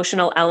the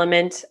emotional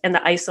element and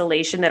the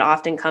isolation that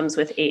often comes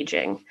with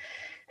aging.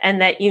 And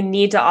that you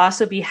need to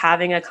also be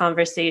having a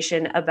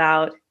conversation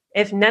about,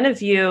 if none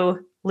of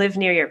you live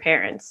near your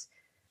parents,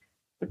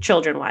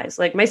 children-wise,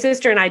 like my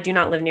sister and I do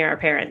not live near our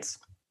parents.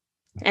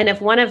 And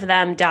if one of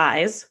them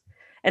dies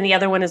and the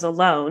other one is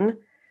alone,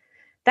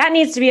 that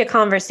needs to be a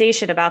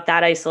conversation about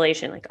that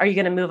isolation. Like, are you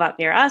going to move up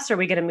near us? Or are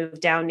we going to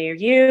move down near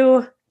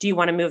you? Do you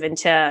want to move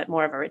into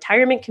more of a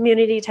retirement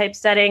community type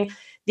setting?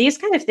 These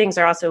kind of things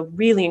are also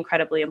really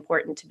incredibly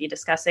important to be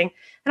discussing.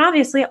 And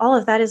obviously, all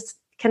of that is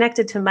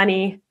connected to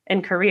money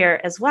and career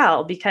as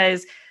well,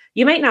 because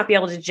you might not be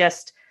able to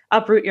just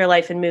uproot your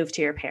life and move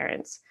to your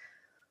parents.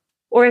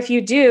 Or if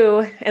you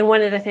do, and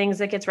one of the things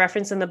that gets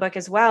referenced in the book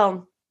as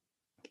well,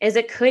 is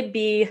it could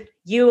be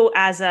you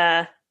as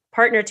a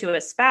partner to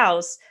a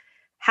spouse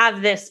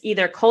have this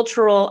either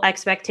cultural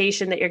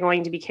expectation that you're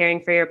going to be caring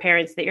for your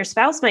parents, that your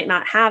spouse might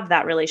not have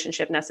that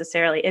relationship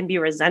necessarily and be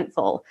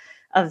resentful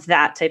of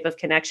that type of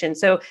connection.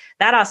 So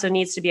that also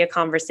needs to be a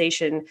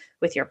conversation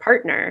with your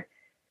partner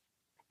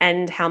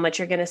and how much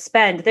you're going to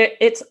spend.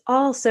 It's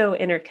all so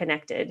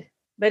interconnected,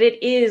 but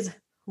it is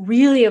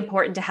really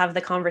important to have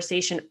the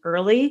conversation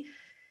early.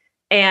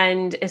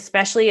 And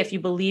especially if you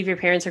believe your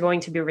parents are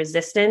going to be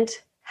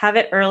resistant, have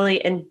it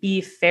early and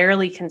be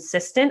fairly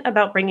consistent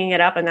about bringing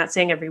it up. I'm not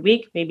saying every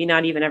week, maybe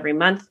not even every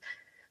month,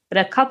 but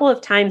a couple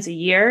of times a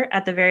year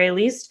at the very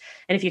least.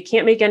 And if you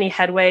can't make any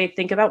headway,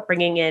 think about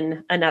bringing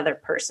in another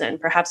person,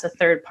 perhaps a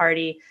third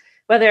party,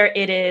 whether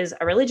it is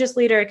a religious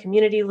leader, a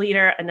community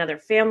leader, another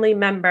family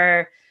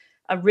member,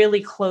 a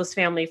really close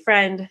family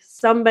friend,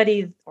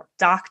 somebody or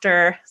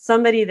doctor,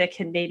 somebody that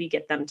can maybe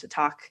get them to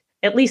talk,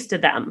 at least to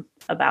them,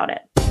 about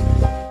it.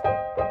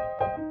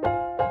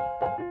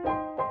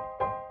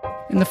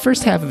 In the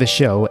first half of the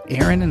show,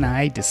 Erin and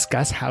I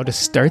discuss how to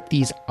start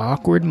these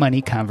awkward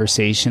money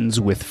conversations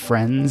with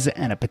friends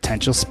and a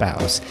potential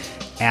spouse.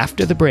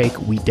 After the break,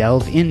 we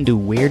delve into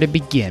where to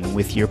begin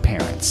with your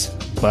parents.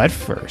 But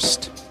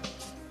first,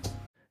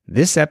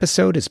 this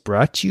episode is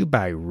brought to you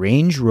by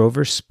Range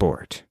Rover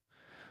Sport.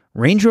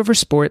 Range Rover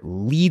Sport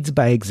leads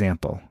by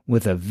example.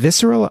 With a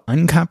visceral,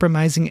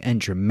 uncompromising, and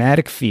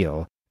dramatic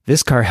feel,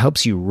 this car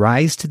helps you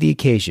rise to the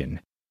occasion.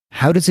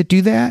 How does it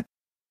do that?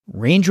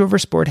 Range Rover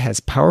Sport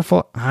has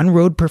powerful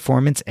on-road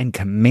performance and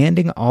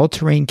commanding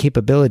all-terrain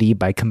capability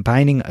by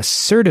combining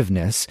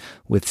assertiveness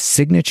with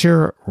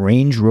signature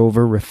Range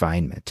Rover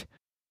refinement.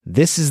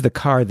 This is the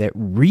car that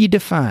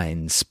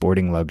redefines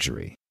sporting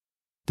luxury.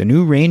 The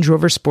new Range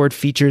Rover Sport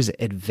features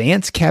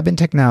advanced cabin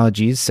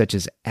technologies such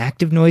as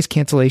active noise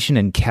cancellation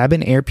and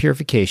cabin air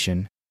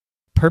purification,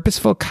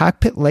 purposeful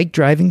cockpit-like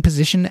driving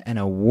position, and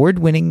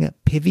award-winning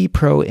Pivi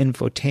Pro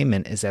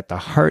infotainment is at the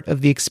heart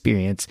of the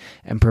experience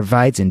and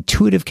provides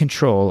intuitive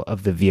control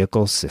of the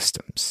vehicle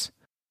systems.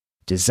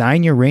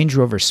 Design your Range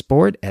Rover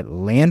Sport at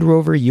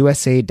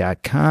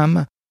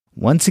LandRoverUSA.com.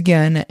 Once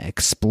again,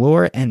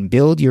 explore and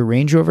build your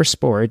Range Rover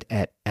Sport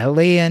at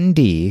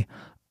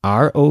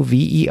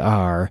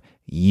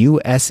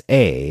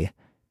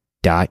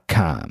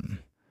LandRoverUSA.com.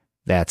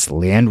 That's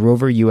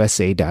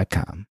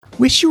LandRoverUSA.com.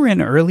 Wish you were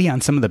in early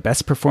on some of the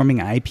best performing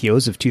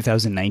IPOs of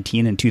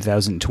 2019 and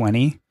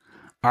 2020?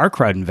 Our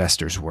Crowd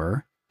investors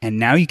were, and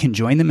now you can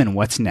join them in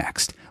what's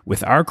next.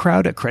 With Our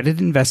Crowd, accredited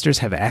investors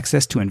have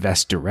access to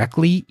invest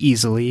directly,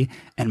 easily,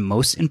 and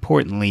most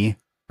importantly,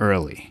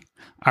 early.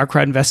 Our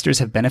Crowd investors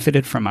have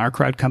benefited from Our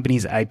Crowd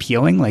companies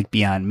IPOing like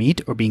Beyond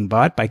Meat or being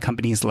bought by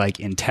companies like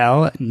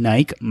Intel,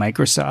 Nike,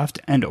 Microsoft,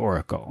 and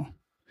Oracle.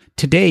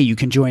 Today, you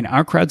can join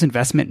Our Crowd's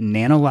investment in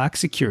NanoLock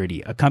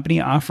Security, a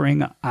company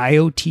offering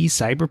IoT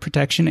cyber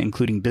protection,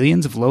 including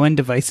billions of low-end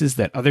devices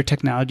that other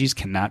technologies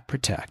cannot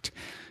protect.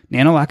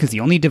 NanoLock is the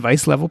only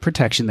device-level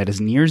protection that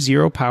has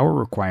near-zero power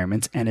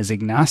requirements and is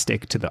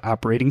agnostic to the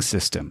operating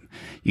system.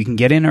 You can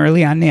get in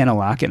early on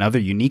NanoLock and other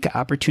unique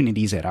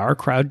opportunities at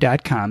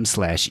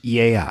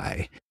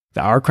ourcrowd.com/EAI.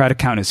 The Our Crowd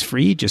account is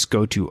free. Just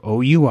go to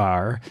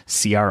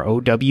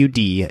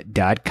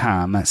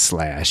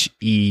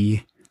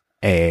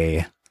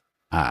ourcrowd.com/EAI.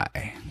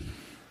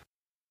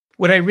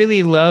 What I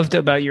really loved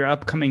about your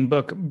upcoming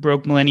book,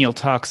 Broke Millennial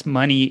Talks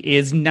Money,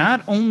 is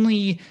not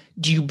only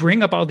do you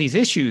bring up all these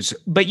issues,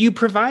 but you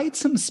provide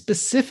some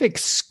specific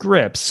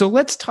scripts. So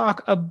let's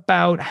talk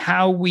about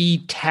how we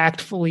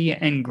tactfully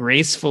and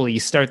gracefully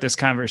start this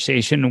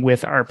conversation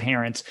with our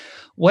parents.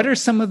 What are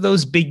some of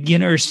those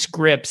beginner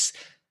scripts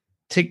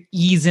to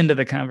ease into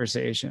the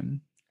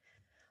conversation?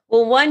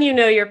 Well, one, you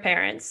know your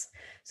parents.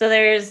 So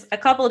there's a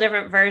couple of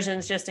different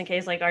versions just in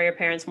case, like, are your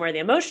parents more the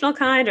emotional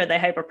kind or the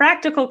hyper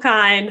practical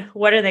kind?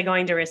 What are they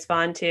going to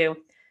respond to?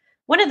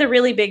 One of the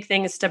really big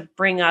things to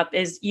bring up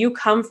is you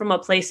come from a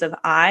place of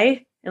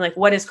I and like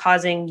what is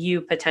causing you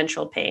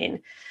potential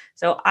pain.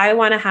 So I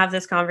want to have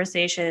this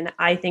conversation.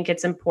 I think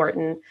it's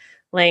important,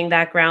 laying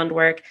that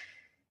groundwork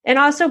and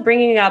also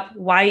bringing up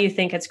why you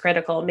think it's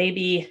critical.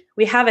 Maybe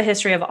we have a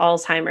history of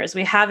Alzheimer's.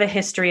 We have a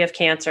history of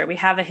cancer. We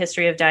have a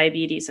history of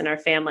diabetes in our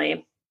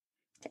family.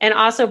 And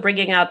also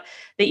bringing up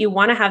that you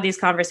want to have these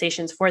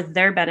conversations for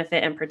their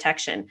benefit and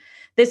protection.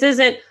 This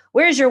isn't,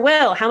 where's your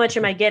will? How much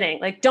am I getting?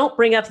 Like, don't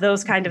bring up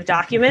those kind of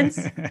documents.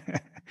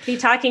 Be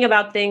talking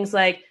about things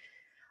like,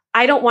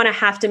 I don't want to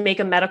have to make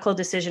a medical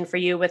decision for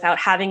you without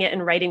having it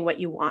in writing what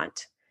you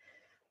want.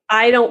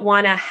 I don't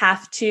want to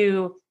have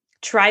to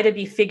try to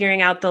be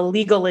figuring out the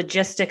legal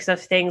logistics of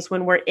things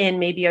when we're in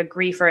maybe a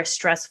grief or a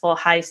stressful,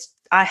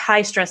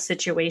 high stress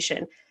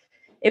situation.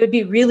 It would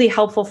be really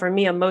helpful for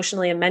me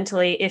emotionally and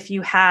mentally if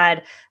you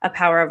had a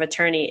power of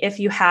attorney, if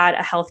you had a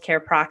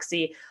healthcare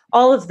proxy,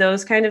 all of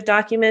those kind of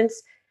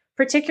documents,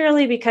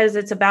 particularly because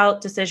it's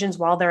about decisions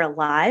while they're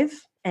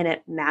alive and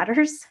it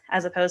matters,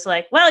 as opposed to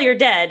like, well, you're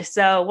dead,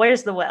 so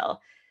where's the will?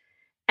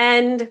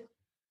 And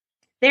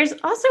there's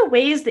also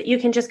ways that you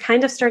can just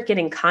kind of start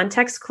getting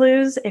context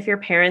clues if your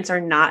parents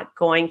are not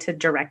going to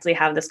directly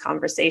have this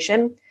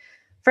conversation.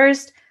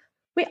 First,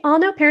 we all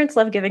know parents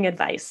love giving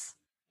advice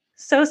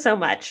so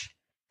much.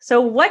 So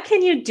what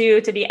can you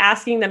do to be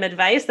asking them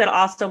advice that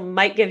also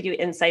might give you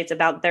insights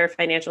about their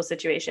financial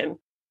situation?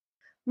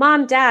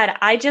 Mom, Dad,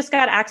 I just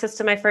got access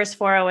to my first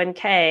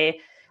 401k.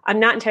 I'm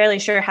not entirely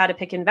sure how to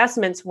pick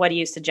investments. What do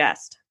you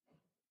suggest?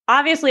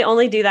 Obviously,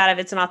 only do that if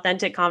it's an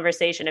authentic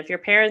conversation. If you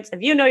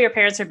know your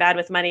parents are bad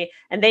with money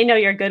and they know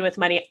you're good with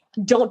money,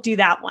 don't do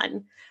that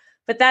one.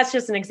 But that's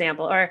just an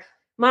example. Or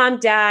Mom,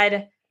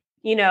 Dad,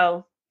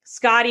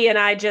 Scotty and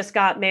I just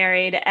got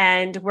married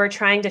and we're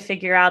trying to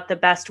figure out the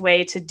best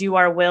way to do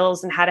our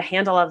wills and how to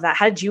handle all of that.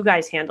 How did you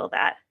guys handle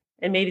that?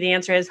 And maybe the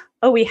answer is,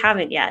 oh, we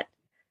haven't yet.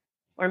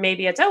 Or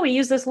maybe it's, oh, we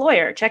use this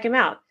lawyer, check him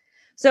out.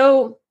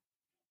 So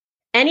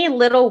any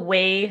little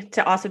way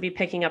to also be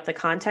picking up the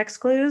context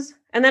clues.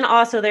 And then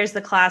also there's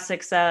the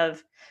classics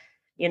of,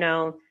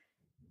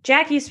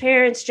 Jackie's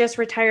parents just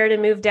retired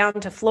and moved down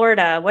to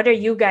Florida. What are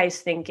you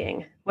guys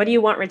thinking? What do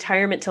you want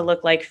retirement to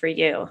look like for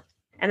you?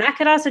 And that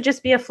could also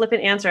just be a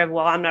flippant answer of,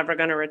 well, I'm never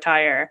going to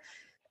retire.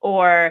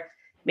 Or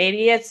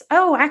maybe it's,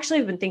 oh, actually,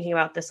 I've been thinking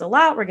about this a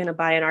lot. We're going to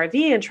buy an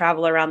RV and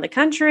travel around the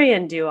country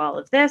and do all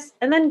of this.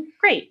 And then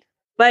great.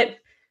 But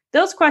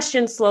those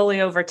questions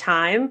slowly over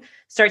time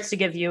starts to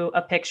give you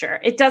a picture.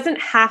 It doesn't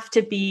have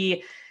to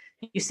be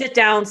you sit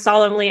down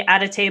solemnly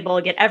at a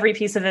table, get every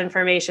piece of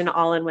information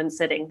all in one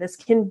sitting. This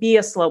can be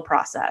a slow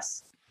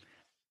process.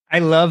 I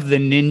love the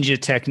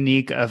ninja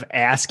technique of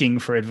asking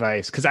for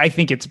advice because I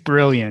think it's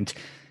brilliant.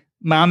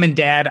 Mom and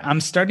Dad, I'm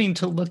starting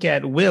to look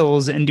at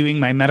wills and doing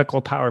my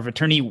medical power of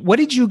attorney. What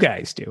did you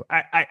guys do?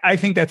 I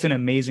think that's an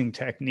amazing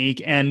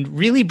technique and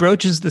really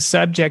broaches the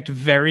subject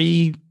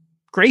very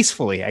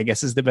gracefully, I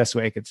guess is the best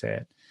way I could say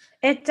it.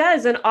 It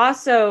does. And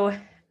also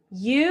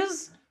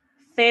use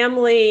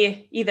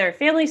either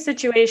family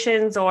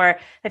situations, or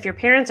if your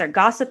parents are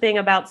gossiping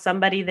about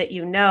somebody that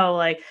you know,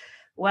 like,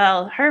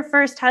 well, her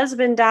first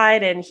husband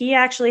died and he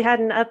actually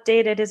hadn't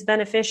updated his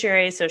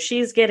beneficiary, so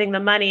she's getting the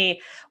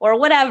money, or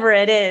whatever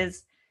it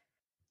is.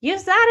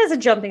 Use that as a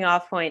jumping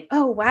off point.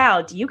 Oh,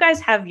 wow. Do you guys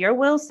have your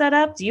will set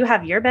up? Do you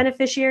have your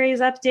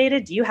beneficiaries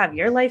updated? Do you have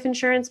your life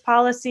insurance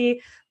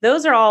policy?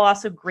 Those are all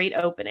also great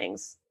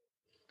openings.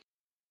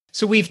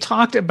 So we've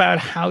talked about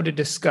how to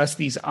discuss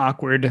these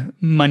awkward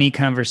money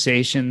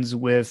conversations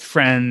with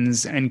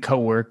friends and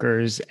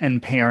coworkers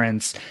and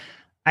parents.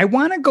 I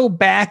want to go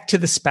back to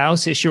the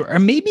spouse issue, or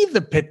maybe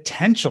the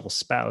potential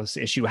spouse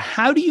issue.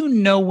 How do you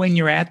know when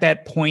you're at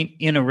that point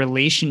in a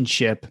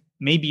relationship?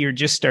 Maybe you're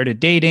just started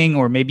dating,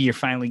 or maybe you're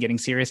finally getting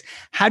serious.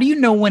 How do you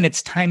know when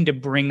it's time to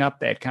bring up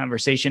that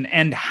conversation,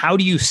 and how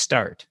do you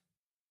start?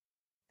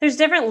 There's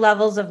different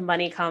levels of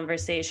money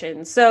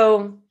conversation.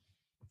 So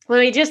when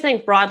we just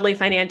think broadly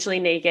financially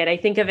naked, I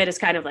think of it as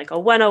kind of like a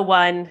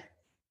 101,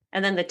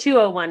 and then the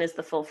 201 is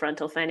the full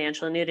frontal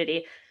financial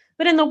nudity.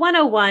 But in the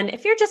 101,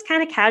 if you're just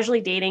kind of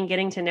casually dating,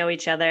 getting to know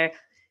each other,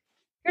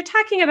 you're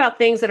talking about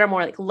things that are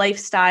more like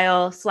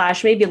lifestyle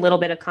 / maybe a little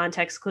bit of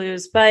context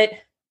clues. But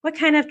what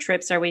kind of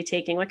trips are we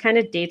taking? What kind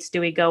of dates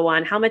do we go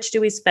on? How much do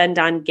we spend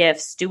on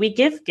gifts? Do we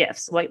give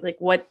gifts?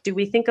 What do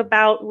we think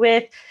about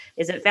with?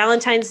 Is it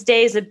Valentine's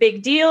Day is a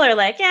big deal, or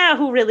like, yeah,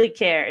 who really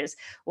cares?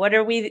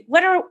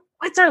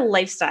 What's our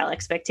lifestyle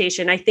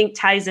expectation? I think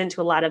ties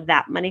into a lot of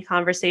that money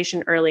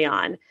conversation early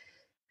on.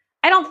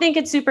 I don't think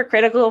it's super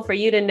critical for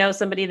you to know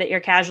somebody that you're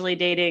casually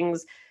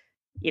dating's,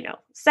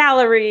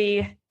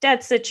 salary,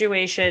 debt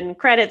situation,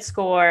 credit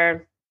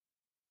score.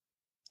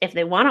 If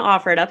they want to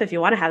offer it up, if you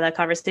want to have that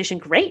conversation,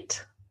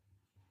 great.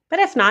 But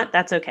if not,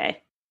 that's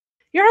okay.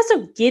 You're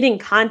also getting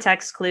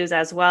context clues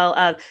as well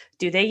of,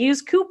 do they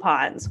use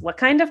coupons? What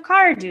kind of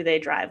car do they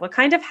drive? What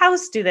kind of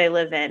house do they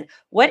live in?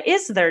 What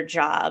is their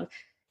job?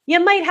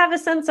 You might have a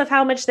sense of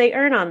how much they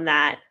earn on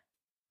that.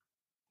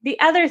 The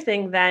other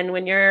thing then,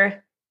 when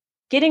you're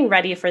getting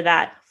ready for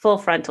that full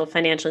frontal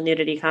financial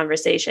nudity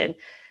conversation,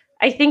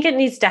 I think it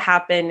needs to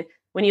happen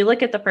when you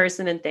look at the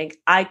person and think,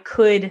 I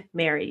could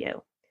marry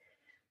you.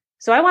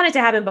 So I want it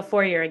to happen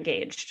before you're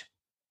engaged.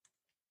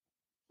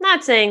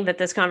 Not saying that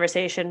this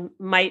conversation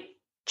might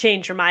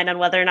change your mind on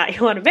whether or not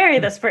you want to marry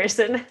this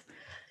person,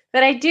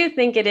 but I do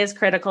think it is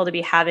critical to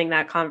be having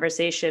that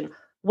conversation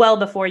well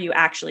before you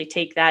actually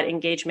take that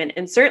engagement,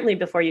 and certainly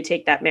before you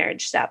take that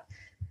marriage step.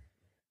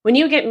 When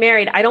you get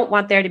married, I don't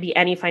want there to be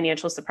any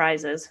financial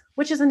surprises,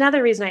 which is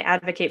another reason I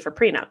advocate for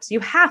prenups. You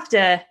have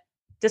to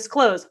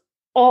disclose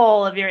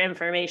all of your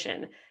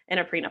information in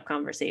a prenup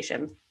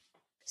conversation.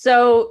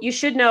 So you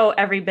should know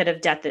every bit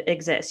of debt that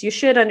exists. You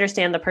should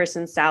understand the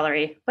person's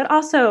salary, but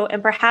also,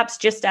 and perhaps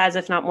just as,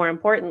 if not more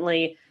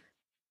importantly,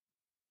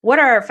 what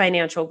are our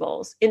financial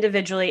goals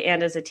individually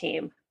and as a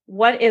team?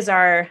 What is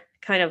our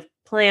kind of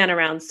plan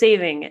around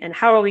saving, and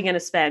how are we going to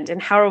spend,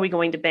 and how are we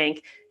going to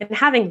bank? And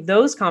having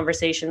those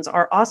conversations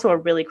are also a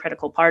really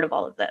critical part of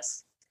all of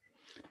this.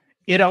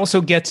 It also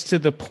gets to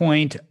the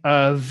point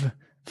of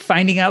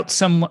finding out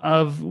some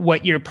of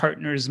what your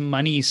partner's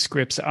money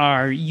scripts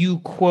are. You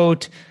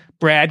quote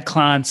Brad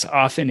Klontz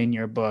often in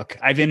your book.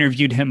 I've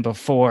interviewed him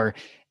before.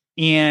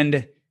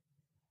 And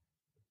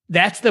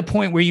that's the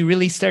point where you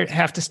really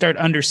have to start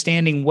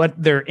understanding what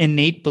their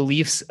innate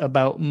beliefs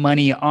about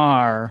money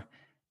are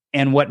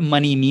and what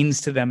money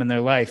means to them in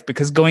their life.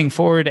 Because going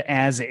forward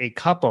as a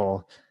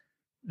couple,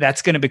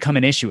 that's going to become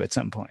an issue at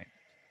some point.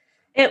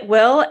 It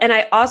will. And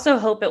I also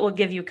hope it will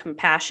give you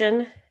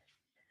compassion.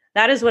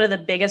 That is one of the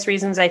biggest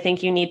reasons I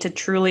think you need to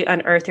truly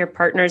unearth your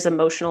partner's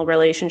emotional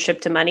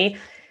relationship to money,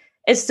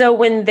 is so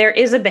when there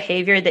is a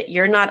behavior that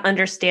you're not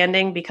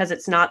understanding because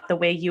it's not the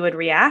way you would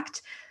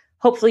react,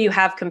 hopefully you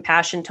have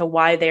compassion to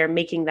why they're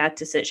making that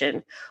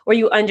decision, or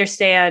you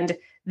understand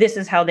this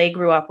is how they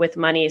grew up with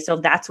money. So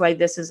that's why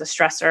this is a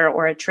stressor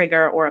or a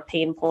trigger or a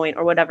pain point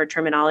or whatever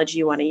terminology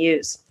you want to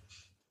use.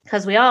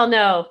 Because we all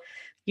know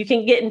you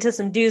can get into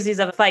some doozies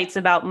of fights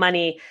about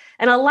money.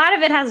 And a lot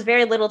of it has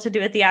very little to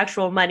do with the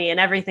actual money and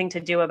everything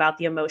to do about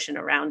the emotion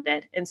around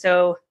it. And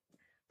so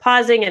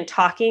pausing and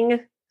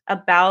talking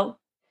about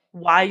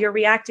why you're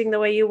reacting the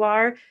way you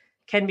are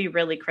can be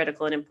really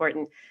critical and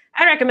important.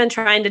 I recommend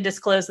trying to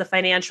disclose the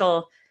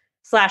financial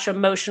 /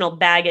 emotional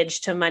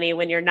baggage to money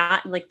when you're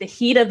not in like the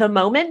heat of the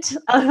moment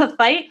of a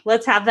fight.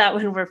 Let's have that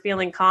when we're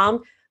feeling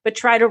calm, but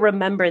try to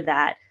remember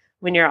that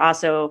when you're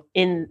also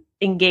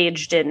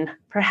engaged in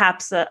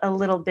perhaps a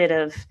little bit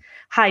of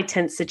high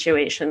tense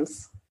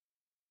situations.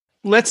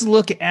 Let's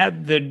look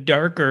at the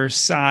darker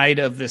side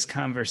of this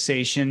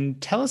conversation.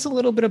 Tell us a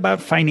little bit about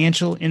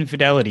financial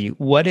infidelity.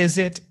 What is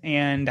it,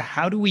 and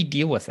how do we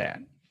deal with that?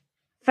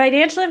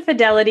 Financial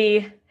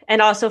infidelity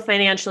and also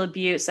financial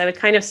abuse, I would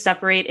kind of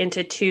separate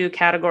into two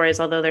categories,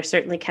 although there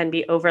certainly can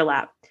be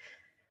overlap.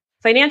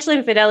 Financial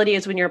infidelity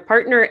is when your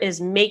partner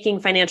is making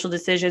financial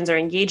decisions or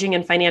engaging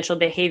in financial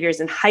behaviors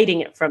and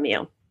hiding it from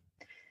you,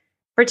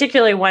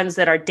 particularly ones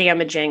that are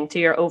damaging to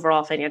your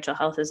overall financial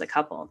health as a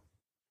couple.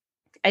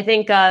 I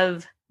think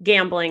of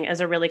gambling as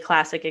a really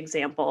classic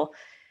example.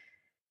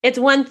 It's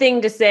one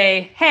thing to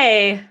say,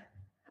 hey,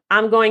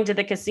 I'm going to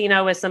the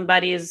casino with some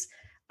buddies.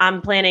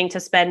 I'm planning to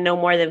spend no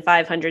more than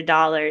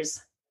 $500.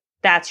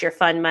 That's your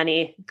fun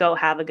money. Go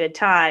have a good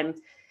time.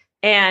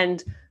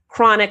 And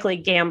chronically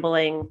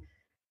gambling,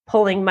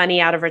 pulling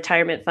money out of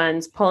retirement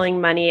funds,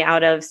 pulling money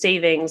out of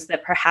savings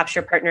that perhaps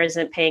your partner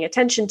isn't paying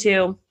attention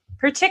to,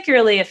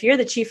 particularly if you're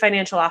the chief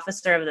financial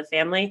officer of the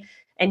family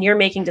and you're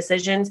making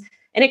decisions.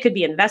 And it could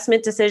be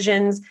investment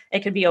decisions.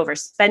 It could be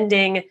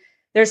overspending.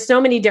 There's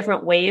so many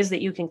different ways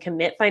that you can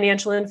commit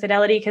financial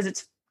infidelity because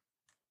it's,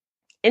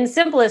 in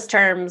simplest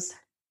terms,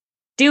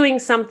 doing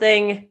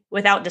something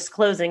without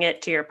disclosing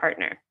it to your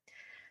partner.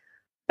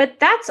 But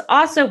that's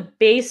also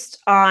based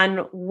on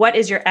what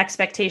is your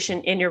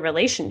expectation in your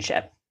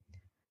relationship.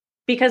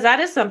 Because that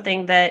is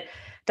something that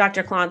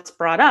Dr. Klontz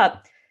brought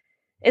up,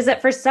 is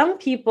that for some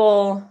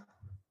people,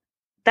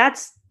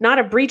 that's not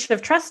a breach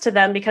of trust to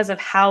them because of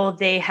how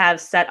they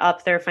have set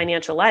up their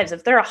financial lives.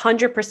 If they're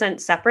 100%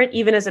 separate,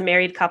 even as a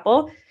married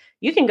couple,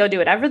 you can go do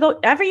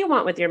whatever you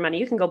want with your money.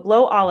 You can go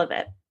blow all of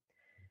it.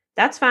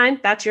 That's fine.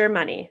 That's your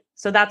money.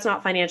 So that's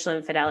not financial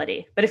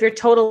infidelity. But if you're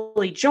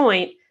totally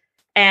joint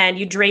and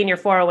you drain your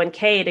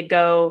 401k to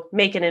go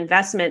make an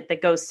investment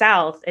that goes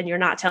south and you're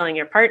not telling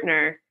your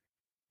partner,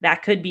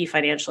 that could be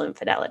financial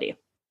infidelity.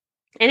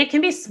 And it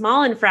can be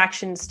small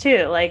infractions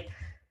too. Like,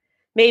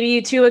 maybe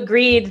you two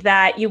agreed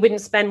that you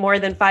wouldn't spend more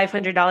than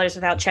 $500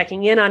 without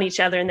checking in on each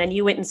other, and then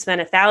you went and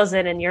spent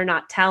 $1,000 and you're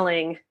not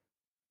telling.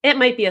 It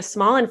might be a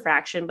small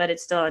infraction, but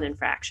it's still an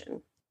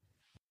infraction.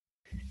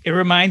 It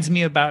reminds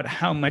me about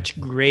how much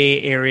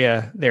gray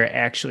area there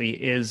actually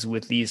is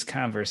with these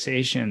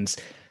conversations.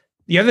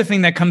 The other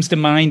thing that comes to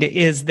mind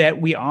is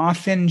that we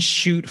often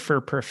shoot for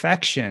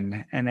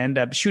perfection and end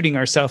up shooting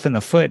ourselves in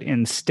the foot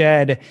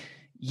instead.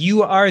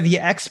 You are the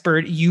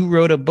expert. You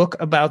wrote a book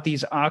about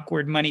these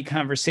awkward money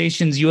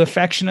conversations. You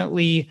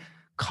affectionately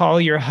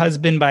call your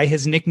husband by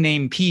his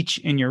nickname, Peach,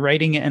 in your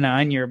writing and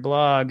on your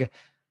blog.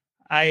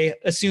 I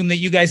assume that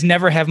you guys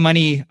never have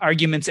money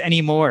arguments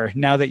anymore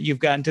now that you've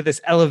gotten to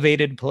this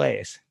elevated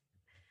place.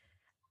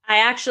 I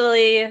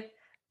actually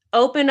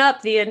open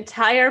up the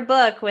entire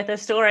book with a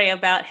story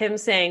about him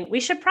saying,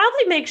 we should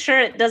probably make sure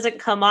it doesn't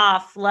come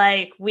off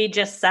like we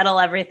just settle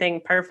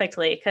everything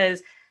perfectly,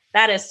 because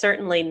that is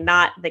certainly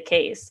not the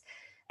case.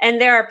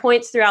 And there are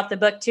points throughout the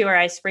book, too, where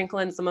I sprinkle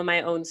in some of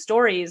my own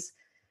stories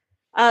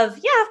of,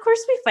 yeah, of course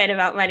we fight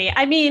about money.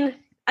 I mean,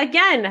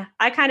 again,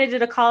 I kind of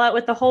did a call out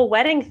with the whole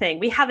wedding thing.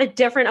 We have a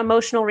different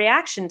emotional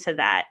reaction to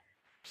that.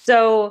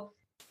 So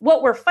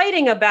what we're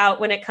fighting about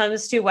when it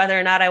comes to whether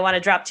or not I want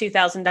to drop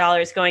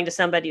 $2,000 going to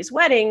somebody's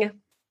wedding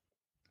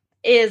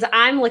is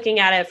I'm looking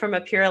at it from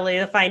a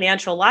purely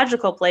financial,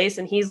 logical place,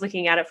 and he's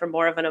looking at it from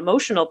more of an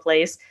emotional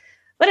place,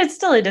 but it's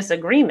still a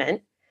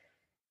disagreement.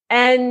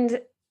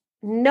 And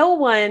no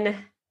one,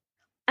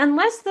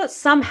 unless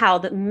somehow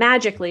that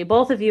magically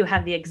both of you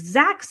have the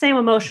exact same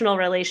emotional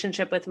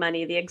relationship with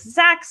money, the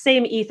exact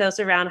same ethos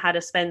around how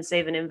to spend,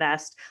 save, and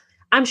invest.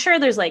 I'm sure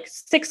there's like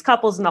 6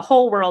 couples in the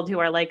whole world who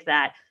are like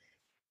that.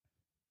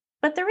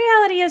 But the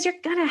reality is you're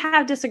going to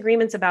have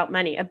disagreements about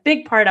money. A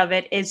big part of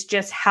it is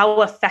just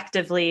how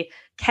effectively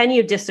can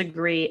you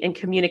disagree and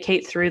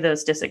communicate through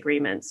those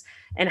disagreements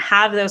and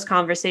have those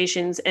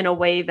conversations in a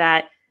way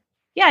that,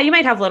 yeah, you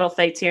might have little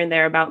fights here and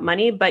there about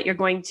money, but you're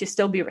going to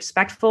still be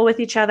respectful with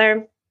each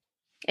other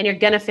and you're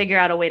going to figure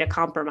out a way to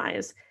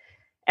compromise.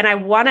 And I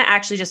want to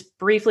actually just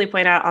briefly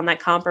point out on that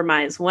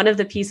compromise, one of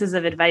the pieces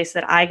of advice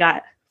that I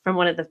got from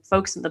one of the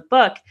folks in the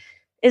book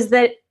is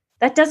that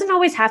that doesn't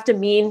always have to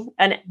mean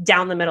a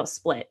down the middle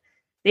split.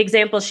 The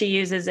example she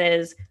uses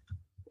is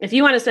if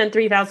you want to spend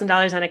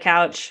 $3,000 on a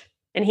couch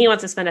and he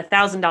wants to spend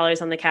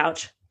 $1,000 on the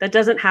couch, that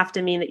doesn't have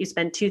to mean that you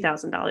spend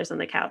 $2,000 on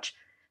the couch.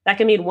 That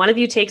can mean one of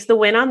you takes the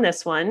win on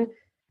this one,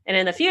 and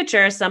in the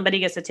future, somebody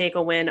gets to take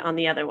a win on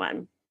the other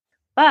one.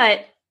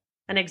 But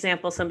an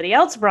example somebody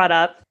else brought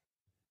up,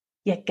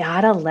 you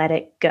gotta let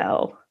it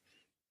go.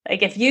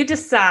 Like if you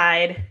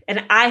decide,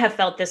 and I have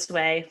felt this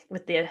way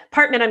with the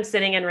apartment I'm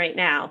sitting in right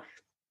now,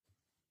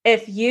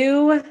 if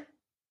you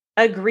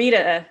agree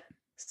to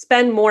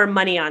spend more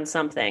money on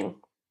something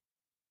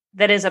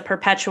that is a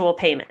perpetual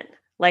payment,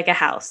 like a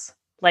house,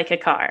 like a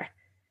car,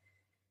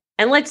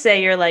 and let's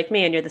say you're like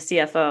me and you're the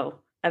CFO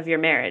of your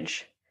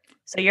marriage,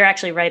 So you're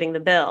actually writing the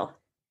bill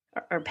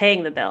or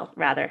paying the bill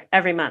rather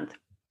every month.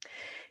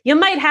 You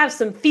might have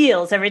some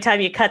feels every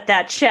time you cut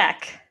that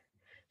check.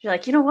 You're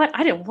like, you know what?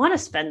 I didn't want to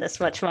spend this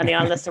much money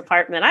on this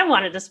apartment. I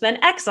wanted to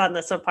spend X on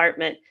this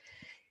apartment.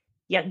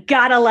 You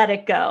gotta let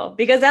it go,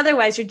 because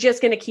otherwise you're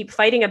just going to keep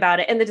fighting about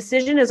it. And the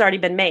decision has already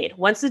been made.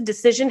 Once the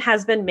decision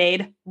has been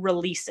made,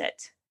 release it.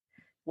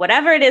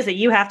 Whatever it is that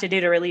you have to do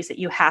to release it,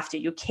 you have to.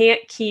 You can't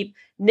keep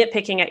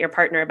nitpicking at your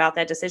partner about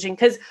that decision,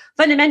 because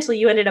fundamentally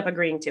you ended up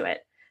agreeing to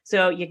it.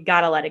 So you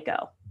gotta let it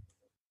go.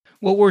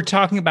 What we're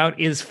talking about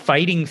is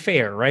fighting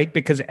fair, right?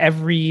 Because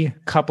every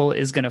couple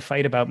is going to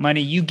fight about money.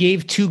 You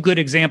gave two good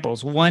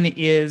examples. One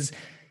is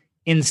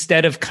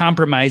instead of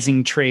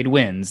compromising, trade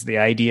wins. The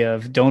idea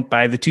of don't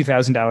buy the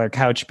 $2,000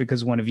 couch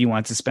because one of you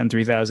wants to spend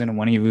 $3,000 and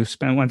one of you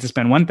wants to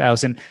spend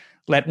 $1,000.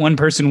 Let one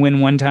person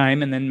win one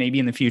time, and then maybe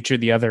in the future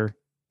the other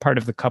part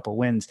of the couple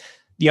wins.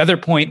 The other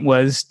point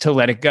was to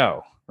let it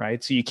go,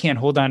 right? So you can't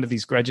hold on to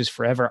these grudges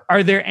forever.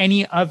 Are there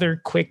any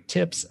other quick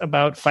tips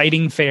about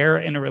fighting fair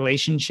in a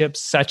relationship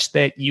such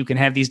that you can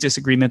have these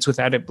disagreements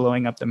without it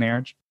blowing up the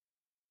marriage?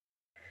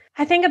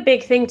 I think a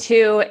big thing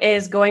too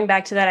is going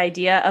back to that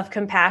idea of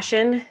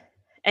compassion,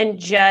 and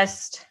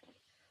just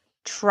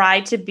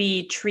try to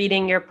be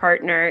treating your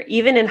partner,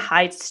 even in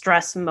high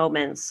stress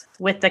moments,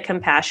 with the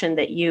compassion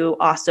that you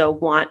also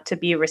want to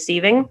be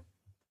receiving.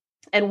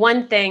 And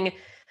one thing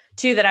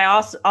too that I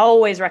also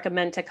always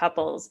recommend to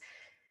couples,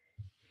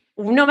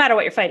 no matter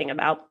what you're fighting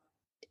about,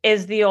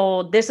 is the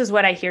old, this is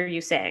what I hear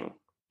you saying.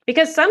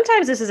 Because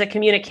sometimes this is a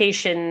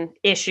communication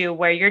issue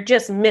where you're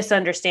just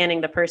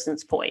misunderstanding the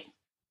person's point.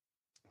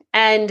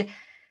 And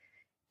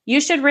you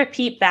should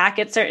repeat back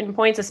at certain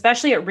points,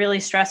 especially at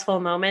really stressful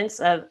moments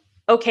of,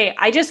 okay,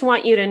 I just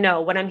want you to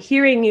know what I'm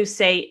hearing you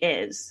say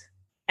is,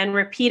 and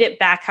repeat it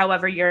back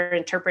however you're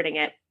interpreting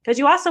it. Because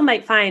you also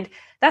might find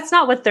that's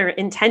not what they're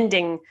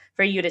intending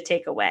for you to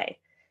take away.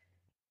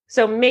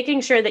 So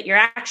making sure that you're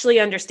actually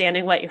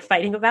understanding what you're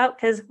fighting about,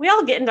 because we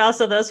all get into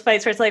also those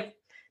fights where it's like,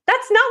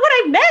 that's not what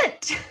I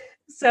meant.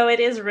 So it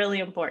is really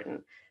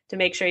important to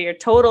make sure you're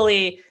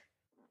totally,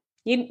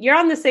 you're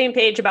on the same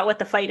page about what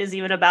the fight is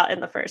even about in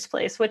the first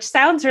place, which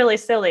sounds really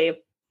silly,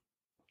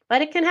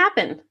 but it can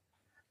happen.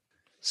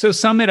 So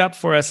sum it up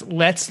for us.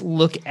 Let's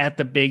look at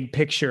the big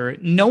picture.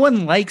 No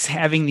one likes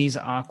having these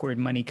awkward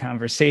money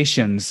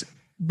conversations,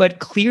 but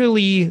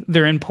clearly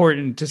they're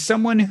important to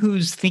someone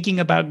who's thinking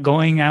about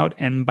going out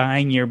and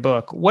buying your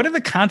book. What are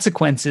the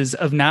consequences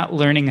of not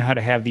learning how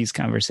to have these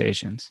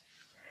conversations?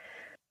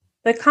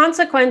 The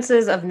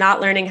consequences of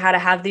not learning how to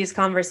have these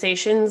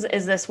conversations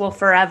is this will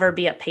forever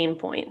be a pain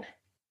point.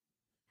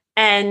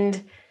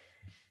 And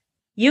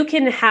you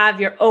can have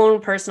your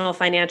own personal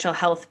financial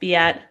health be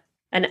at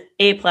an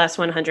A+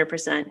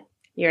 100%.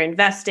 You're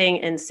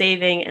investing and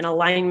saving in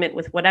alignment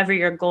with whatever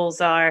your goals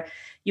are.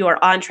 You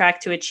are on track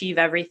to achieve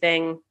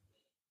everything.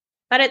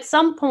 But at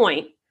some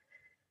point,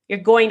 you're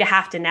going to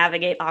have to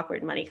navigate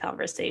awkward money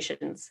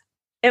conversations.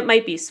 It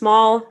might be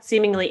small,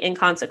 seemingly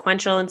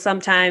inconsequential, and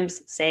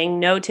sometimes saying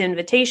no to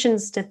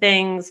invitations to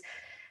things,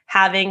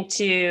 having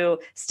to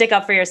stick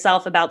up for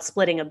yourself about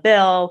splitting a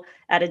bill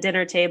at a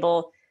dinner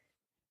table.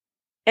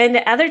 And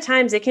at other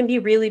times, it can be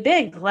really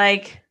big,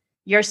 like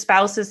your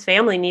spouse's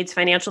family needs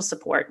financial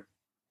support.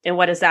 And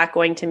what is that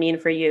going to mean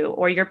for you?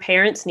 Or your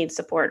parents need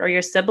support, or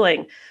your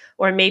sibling,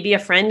 or maybe a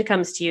friend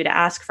comes to you to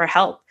ask for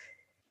help.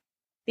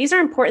 These are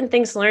important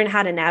things to learn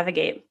how to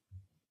navigate.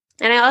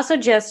 And I also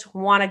just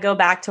want to go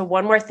back to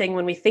one more thing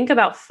when we think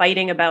about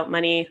fighting about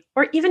money,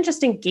 or even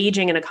just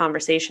engaging in a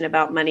conversation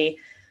about money.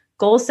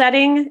 Goal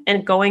setting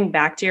and going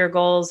back to your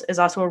goals is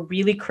also a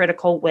really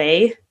critical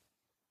way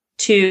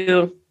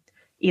to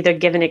either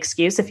give an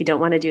excuse if you don't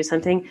want to do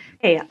something.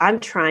 Hey, I'm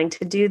trying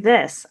to do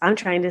this. I'm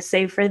trying to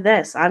save for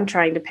this. I'm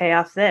trying to pay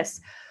off this.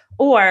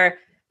 Or,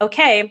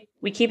 okay,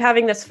 we keep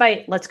having this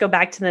fight. Let's go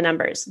back to the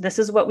numbers. This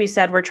is what we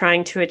said we're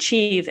trying to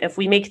achieve. If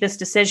we make this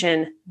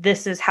decision,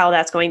 this is how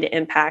that's going to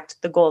impact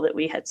the goal that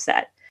we had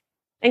set.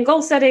 And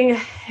goal setting,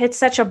 it's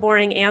such a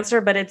boring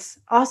answer, but it's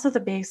also the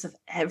base of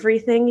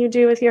everything you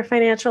do with your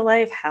financial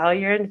life, how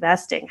you're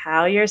investing,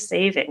 how you're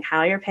saving,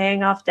 how you're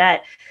paying off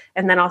debt,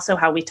 and then also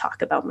how we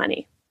talk about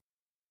money.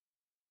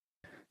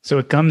 So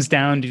it comes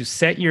down to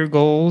set your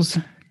goals,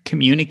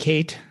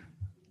 communicate,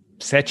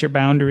 set your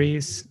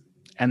boundaries,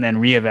 and then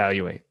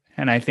reevaluate.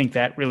 And I think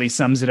that really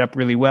sums it up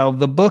really well.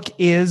 The book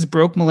is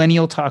Broke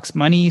Millennial Talks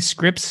Money,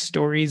 Scripts,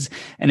 Stories,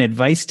 and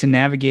Advice to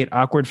Navigate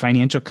Awkward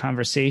Financial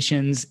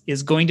Conversations.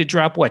 Is going to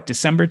drop what,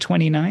 December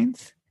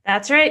 29th?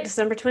 That's right,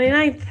 December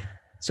 29th.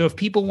 So if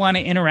people want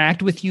to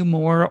interact with you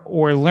more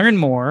or learn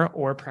more,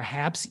 or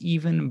perhaps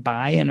even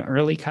buy an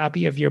early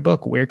copy of your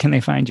book, where can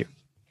they find you?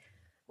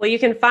 Well, you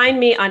can find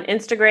me on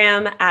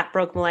Instagram at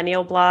Broke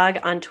Millennial Blog,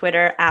 on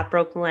Twitter at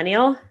Broke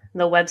Millennial.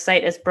 The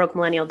website is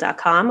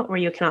brokemillennial.com, where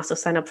you can also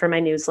sign up for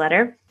my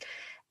newsletter.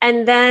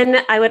 And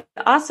then I would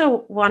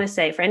also want to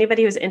say, for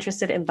anybody who's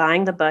interested in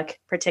buying the book,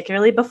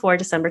 particularly before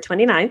December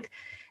 29th,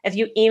 if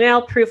you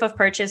email proof of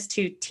purchase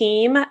to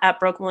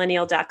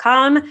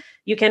team@brokemillennial.com,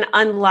 you can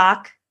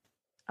unlock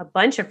a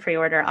bunch of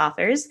pre-order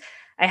offers.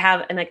 I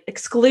have an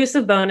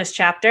exclusive bonus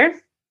chapter,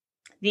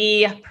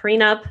 the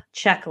prenup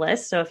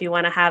checklist. So if you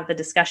want to have the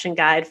discussion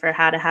guide for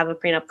how to have a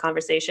prenup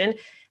conversation,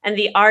 and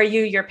the Are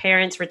You Your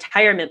Parents'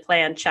 Retirement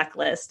Plan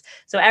checklist.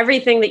 So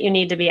everything that you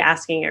need to be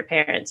asking your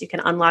parents, you can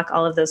unlock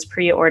all of those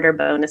pre-order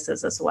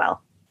bonuses as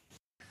well.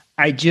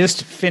 I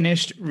just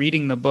finished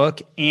reading the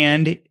book,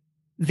 and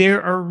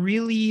there are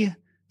really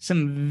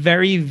some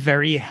very,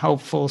 very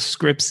helpful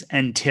scripts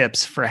and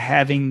tips for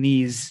having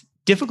these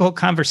difficult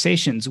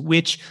conversations,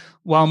 which,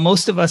 while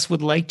most of us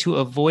would like to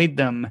avoid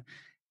them,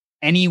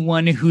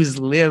 anyone who's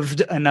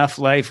lived enough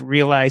life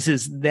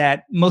realizes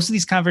that most of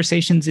these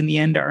conversations in the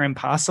end are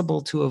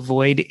impossible to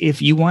avoid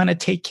if you want to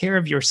take care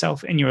of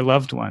yourself and your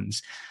loved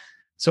ones.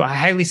 So I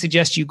highly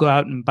suggest you go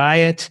out and buy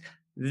it.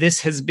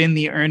 This has been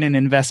the Earn and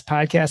Invest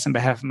podcast. On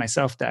behalf of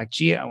myself, Doc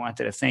G, I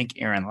wanted to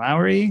thank Erin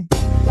Lowry.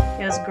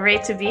 It was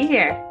great to be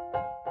here.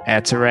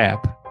 That's a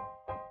wrap.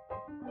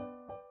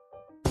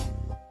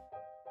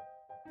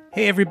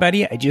 Hey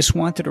everybody, I just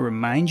wanted to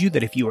remind you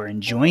that if you are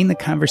enjoying the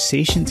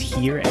conversations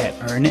here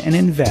at Earn and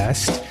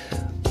Invest,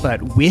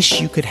 but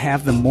wish you could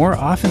have them more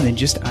often than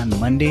just on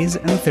Mondays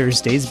and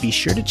Thursdays, be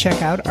sure to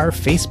check out our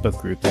Facebook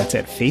group. That's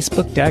at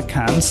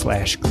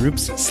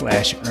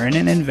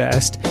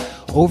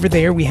facebook.com/groups/earnandinvest. Over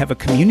there, we have a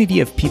community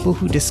of people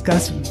who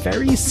discuss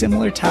very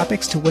similar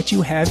topics to what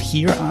you have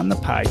here on the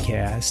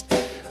podcast.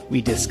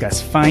 We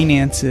discuss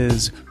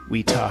finances,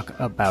 we talk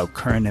about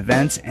current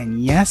events,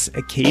 and yes,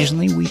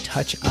 occasionally we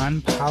touch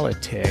on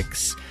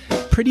politics.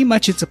 Pretty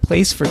much it's a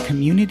place for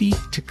community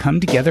to come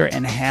together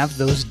and have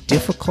those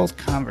difficult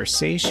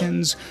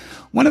conversations.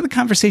 One of the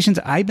conversations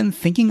I've been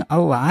thinking a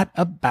lot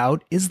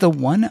about is the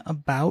one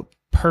about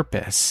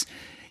purpose.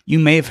 You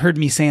may have heard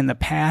me say in the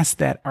past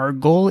that our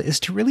goal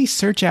is to really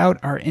search out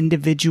our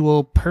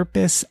individual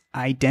purpose,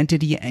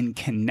 identity, and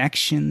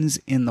connections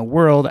in the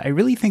world. I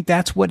really think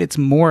that's what it's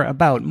more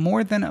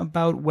than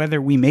about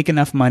whether we make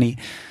enough money.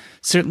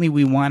 Certainly,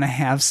 we want to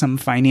have some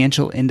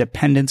financial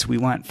independence. We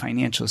want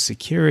financial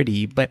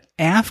security. But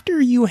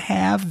after you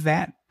have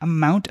that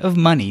amount of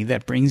money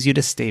that brings you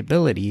to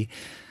stability,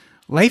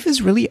 life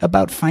is really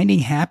about finding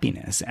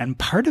happiness. And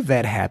part of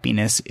that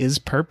happiness is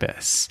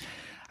purpose.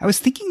 I was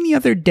thinking the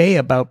other day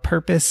about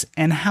purpose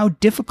and how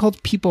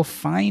difficult people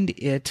find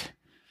it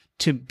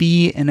to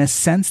be, in a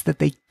sense that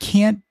they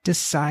can't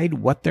decide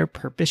what their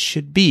purpose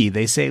should be.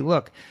 They say,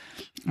 look,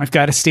 I've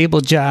got a stable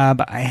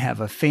job, I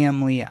have a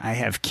family, I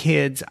have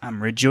kids,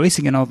 I'm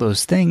rejoicing in all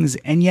those things,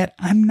 and yet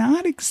I'm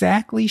not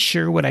exactly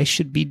sure what I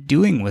should be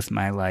doing with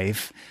my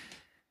life.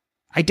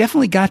 I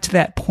definitely got to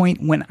that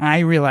point when I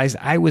realized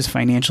I was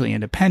financially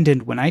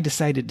independent. When I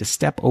decided to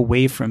step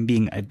away from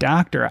being a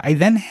doctor, I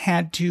then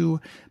had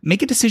to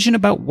make a decision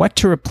about what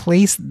to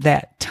replace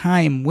that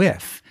time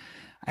with.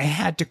 I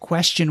had to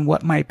question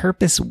what my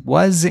purpose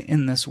was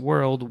in this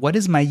world. What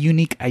is my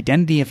unique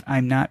identity if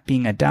I'm not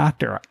being a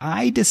doctor?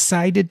 I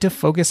decided to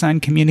focus on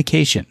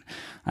communication,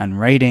 on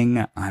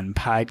writing, on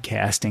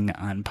podcasting,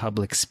 on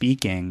public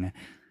speaking.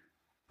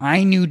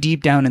 I knew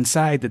deep down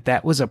inside that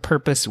that was a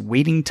purpose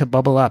waiting to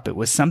bubble up. It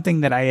was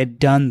something that I had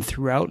done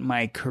throughout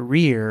my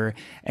career,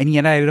 and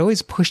yet I had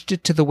always pushed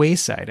it to the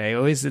wayside. I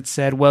always had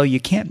said, well, you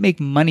can't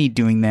make money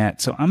doing that,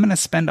 so I'm going to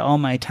spend all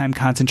my time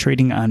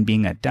concentrating on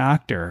being a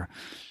doctor.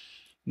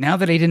 Now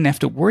that I didn't have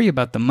to worry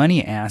about the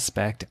money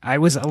aspect, I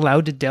was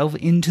allowed to delve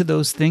into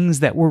those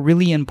things that were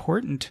really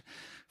important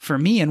for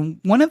me. And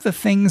one of the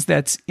things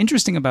that's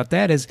interesting about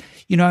that is,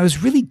 I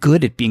was really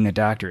good at being a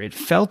doctor. It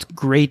felt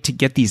great to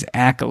get these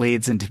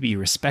accolades and to be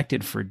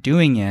respected for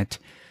doing it.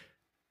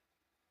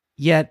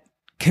 Yet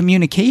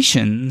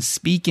communication,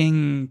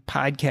 speaking,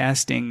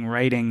 podcasting,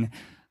 writing,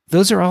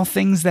 those are all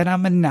things that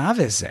I'm a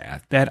novice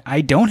at, that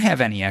I don't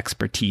have any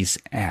expertise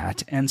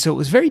at. And so it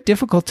was very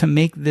difficult to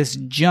make this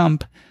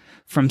jump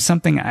from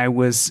something I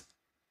was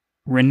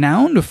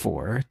renowned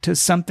for to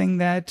something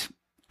that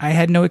I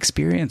had no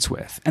experience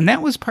with. And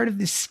that was part of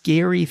the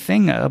scary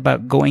thing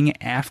about going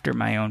after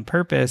my own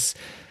purpose.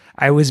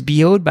 I was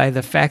buoyed by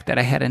the fact that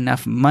I had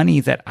enough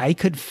money that I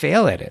could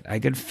fail at it. I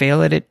could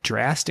fail at it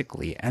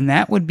drastically. And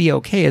that would be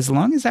okay as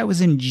long as I was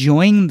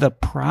enjoying the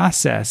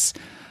process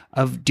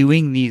of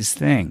doing these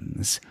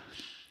things.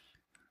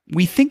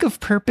 We think of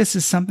purpose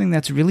as something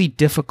that's really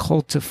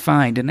difficult to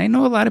find. And I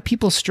know a lot of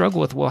people struggle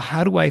with, well,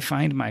 how do I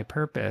find my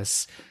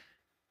purpose?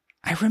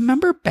 I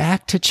remember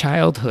back to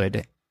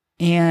childhood,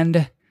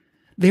 and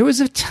there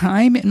was a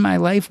time in my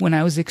life when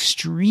I was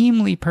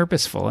extremely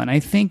purposeful. And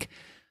I think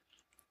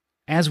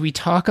as we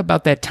talk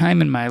about that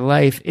time in my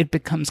life, it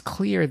becomes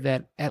clear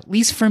that, at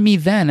least for me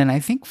then, and I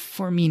think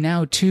for me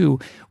now too,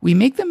 we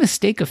make the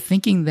mistake of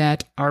thinking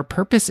that our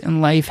purpose in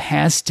life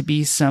has to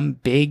be some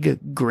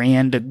big,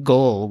 grand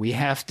goal. We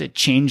have to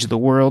change the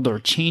world or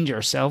change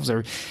ourselves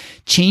or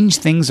change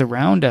things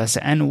around us.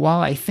 And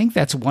while I think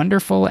that's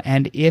wonderful,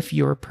 and if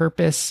your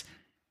purpose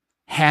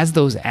has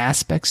those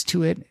aspects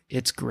to it,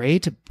 it's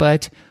great.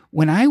 But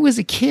when I was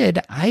a kid,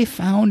 I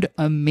found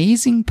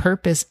amazing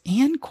purpose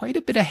and quite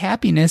a bit of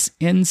happiness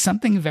in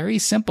something very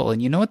simple.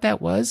 And you know what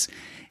that was?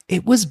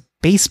 It was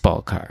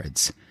baseball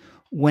cards.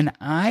 When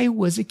I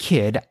was a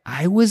kid,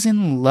 I was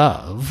in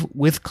love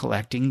with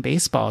collecting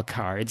baseball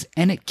cards,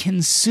 and it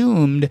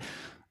consumed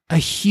a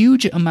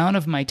huge amount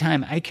of my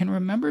time. I can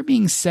remember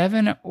being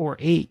 7 or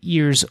 8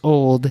 years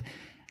old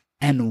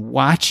and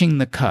watching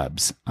the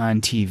Cubs on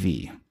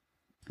TV.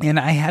 And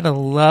I had a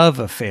love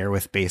affair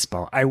with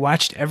baseball. I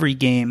watched every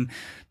game.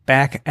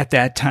 Back at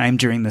that time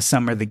during the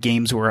summer, the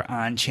games were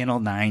on Channel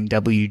 9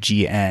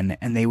 WGN,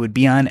 and they would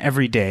be on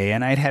every day.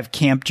 And I'd have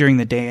camp during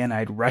the day, and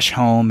I'd rush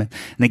home, and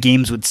the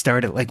games would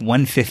start at like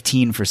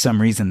 1:15 for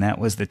some reason. That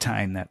was the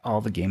time that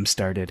all the games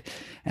started.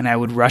 And I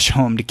would rush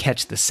home to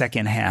catch the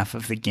second half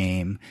of the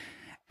game.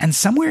 And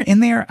somewhere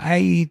in there,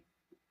 I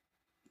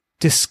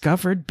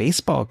discovered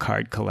baseball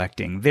card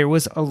collecting. There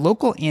was a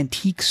local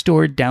antique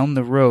store down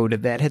the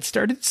road that had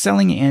started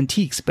selling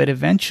antiques, but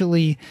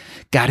eventually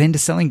got into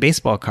selling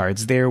baseball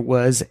cards. There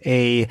was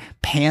a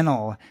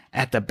panel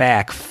at the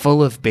back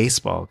full of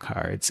baseball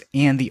cards,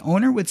 and the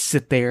owner would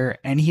sit there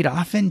and he'd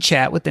often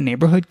chat with the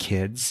neighborhood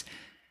kids.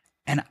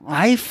 And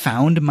I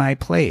found my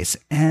place,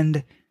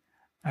 and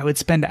I would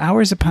spend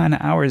hours upon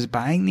hours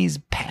buying these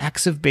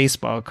packs of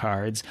baseball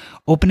cards,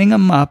 opening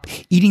them up,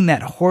 eating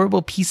that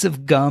horrible piece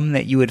of gum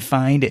that you would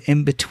find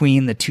in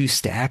between the two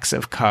stacks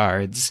of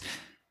cards,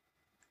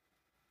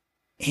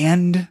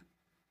 and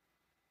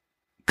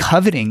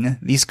coveting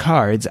these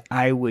cards.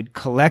 I would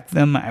collect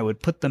them. I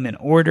would put them in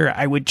order.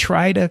 I would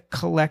try to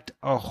collect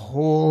a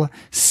whole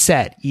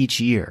set each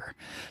year.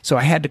 So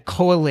I had to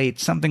collate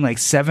something like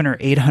 700 or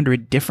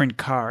 800 different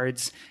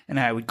cards, and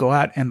I would go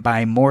out and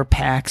buy more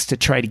packs to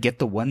try to get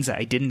the ones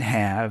I didn't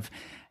have.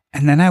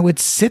 And then I would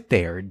sit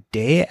there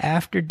day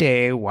after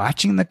day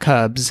watching the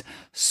Cubs,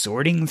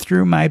 sorting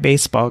through my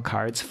baseball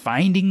cards,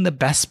 finding the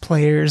best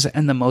players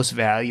and the most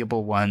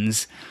valuable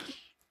ones.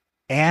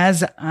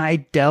 As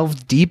I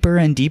delved deeper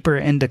and deeper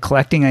into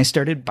collecting, I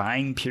started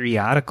buying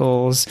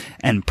periodicals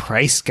and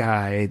price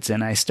guides,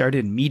 and I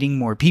started meeting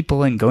more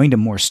people and going to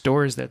more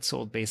stores that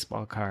sold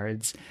baseball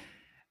cards.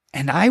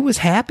 And I was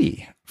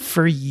happy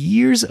for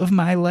years of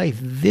my life.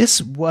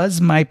 This was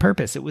my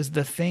purpose. It was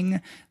the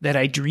thing that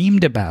I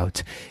dreamed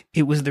about.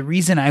 It was the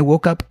reason I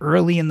woke up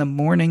early in the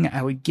morning.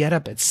 I would get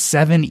up at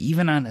 7,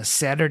 even on a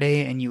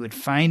Saturday, and you would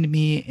find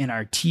me in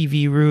our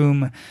TV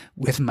room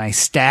with my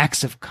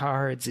stacks of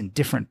cards in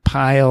different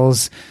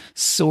piles,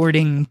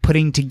 sorting,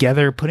 putting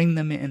together, putting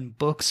them in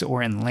books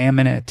or in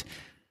laminate.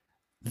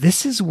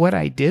 This is what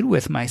I did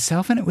with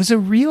myself, and it was a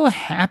real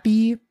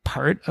happy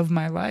part of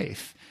my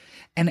life.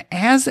 And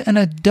as an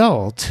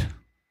adult,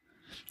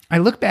 I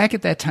look back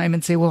at that time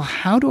and say, well,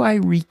 how do I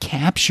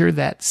recapture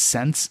that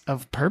sense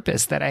of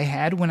purpose that I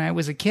had when I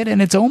was a kid?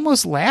 And it's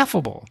almost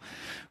laughable,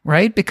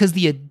 right? Because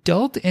the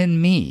adult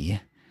in me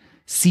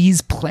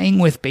sees playing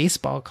with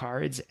baseball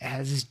cards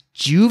as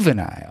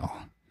juvenile.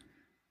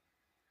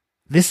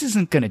 This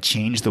isn't going to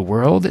change the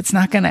world. It's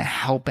not going to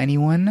help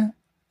anyone.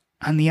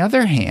 On the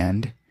other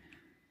hand,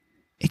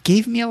 it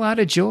gave me a lot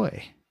of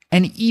joy.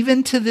 And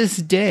even to this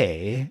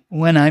day,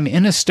 when I'm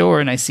in a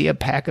store and I see a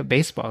pack of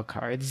baseball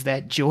cards,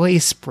 that joy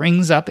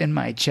springs up in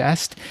my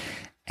chest,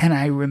 and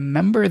I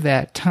remember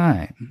that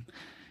time.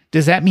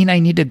 Does that mean I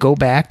need to go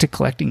back to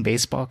collecting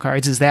baseball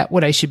cards? Is that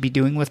what I should be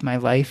doing with my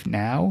life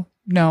now?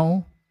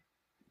 No.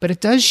 But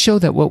it does show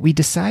that what we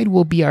decide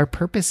will be our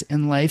purpose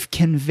in life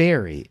can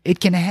vary.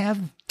 It can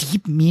have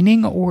deep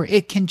meaning, or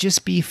it can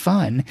just be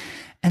fun.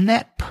 And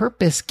that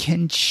purpose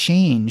can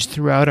change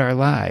throughout our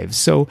lives.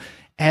 So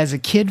as a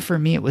kid, for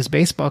me, it was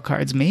baseball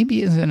cards.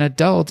 Maybe as an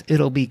adult,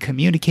 it'll be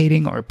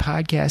communicating or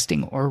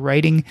podcasting or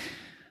writing.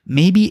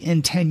 Maybe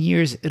in 10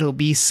 years, it'll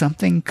be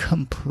something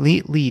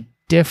completely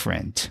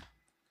different.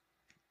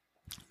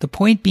 The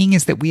point being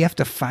is that we have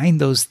to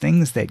find those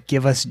things that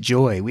give us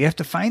joy. We have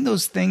to find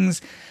those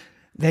things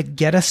that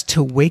get us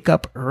to wake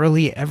up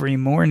early every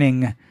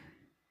morning.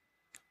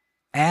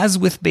 As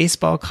with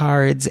baseball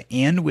cards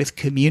and with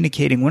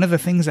communicating, one of the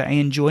things I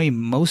enjoy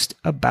most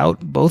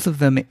about both of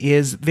them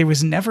is there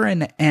was never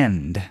an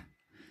end.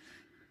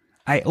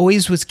 I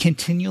always was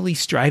continually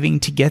striving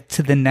to get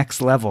to the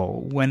next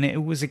level. When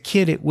it was a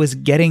kid, it was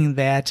getting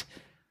that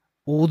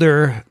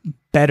older,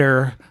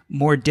 better,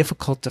 more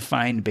difficult to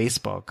find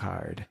baseball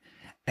card.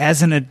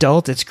 As an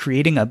adult, it's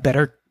creating a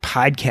better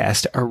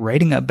podcast or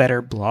writing a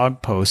better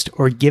blog post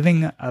or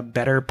giving a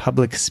better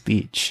public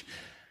speech.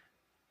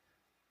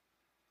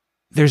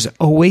 There's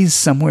always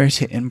somewhere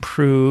to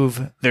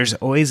improve. There's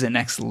always a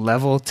next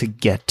level to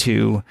get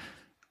to.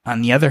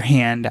 On the other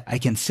hand, I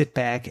can sit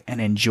back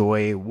and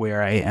enjoy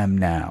where I am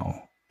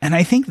now. And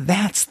I think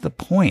that's the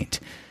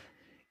point.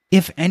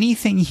 If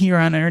anything here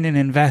on Earn and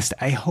Invest,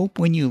 I hope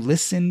when you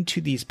listen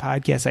to these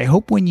podcasts, I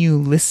hope when you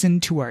listen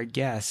to our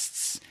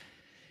guests,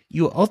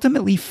 you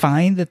ultimately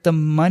find that the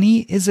money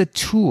is a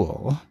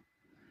tool.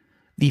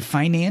 The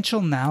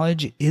financial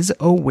knowledge is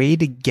a way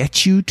to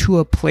get you to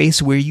a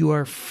place where you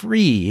are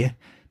free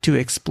to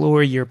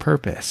explore your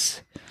purpose.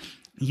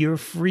 You're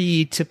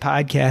free to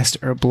podcast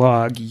or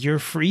blog. You're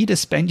free to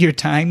spend your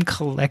time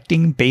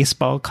collecting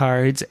baseball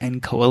cards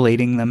and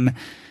collating them.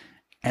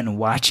 and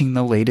watching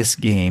the latest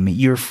game.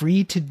 You're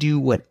free to do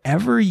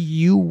whatever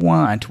you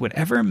want,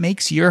 whatever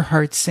makes your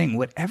heart sing,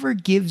 whatever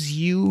gives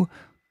you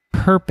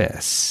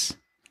purpose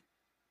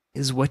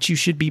is what you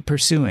should be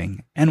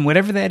pursuing. And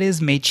whatever that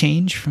is may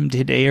change from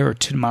today or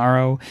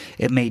tomorrow.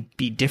 It may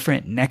be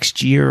different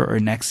next year or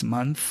next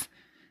month.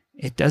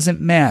 It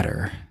doesn't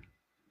matter.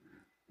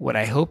 What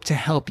I hope to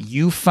help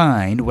you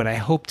find, what I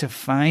hope to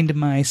find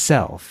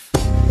myself,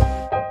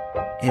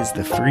 is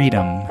the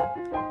freedom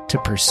to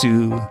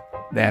pursue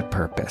that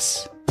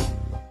purpose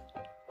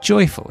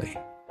joyfully.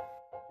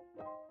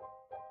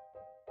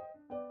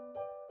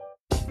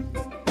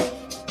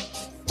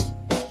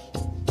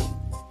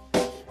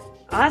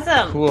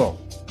 Awesome. Cool.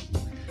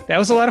 That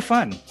was a lot of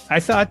fun. I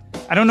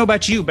don't know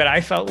about you, but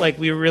I felt like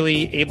we were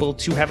really able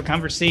to have a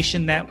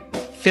conversation that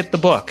fit the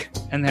book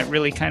and that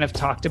really kind of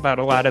talked about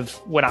a lot of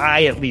what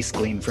I at least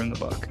gleaned from the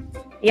book.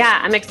 Yeah,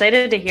 I'm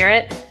excited to hear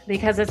it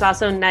because it's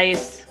also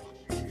nice.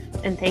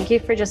 And thank you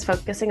for just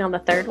focusing on the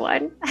third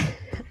one.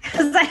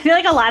 Because I feel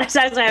like a lot of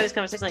times when I have this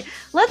conversation, like,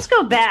 let's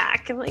go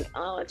back. I'm like,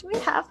 oh, do we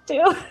have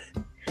to?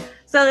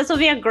 So this will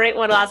be a great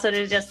one also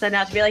to just send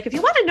out to be like, if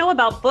you want to know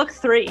about book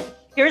 3,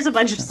 here's a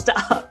bunch of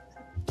stuff.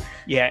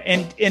 Yeah,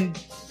 and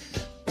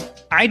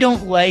I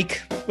don't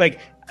like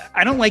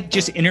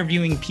just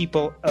interviewing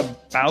people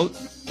about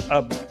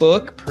a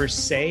book per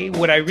se.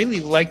 What I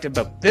really liked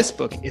about this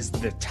book is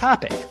the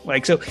topic.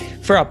 Like, so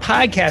for a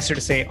podcaster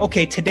to say,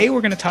 okay, today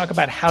we're going to talk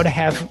about how to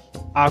have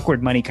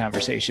awkward money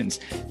conversations.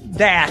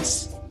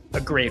 That's a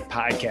great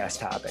podcast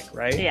topic,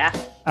 right? Yeah.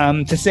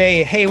 To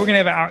say, hey, we're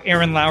going to have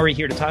Erin Lowry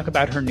here to talk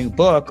about her new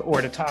book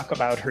or to talk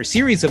about her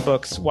series of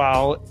books.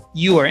 While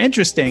you are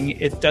interesting,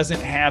 it doesn't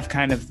have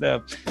kind of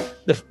the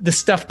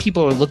stuff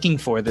people are looking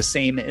for, the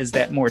same as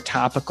that more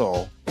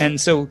topical.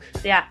 And so,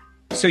 yeah.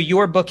 So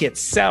your book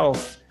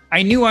itself,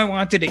 I knew I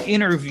wanted to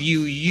interview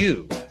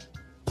you.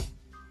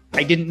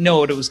 I didn't know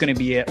what it was going to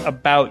be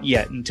about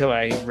yet until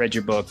I read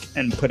your book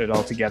and put it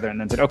all together and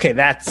then said, okay,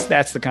 that's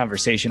the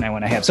conversation I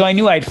want to have. So I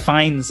knew I'd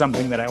find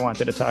something that I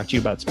wanted to talk to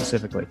you about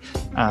specifically.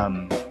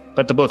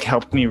 But the book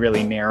helped me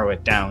really narrow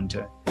it down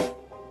to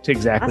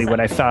exactly what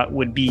I thought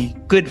would be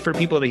good for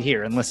people to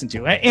hear and listen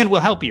to, and will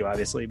help you,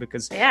 obviously,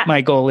 because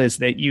my goal is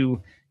that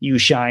you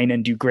shine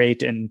and do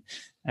great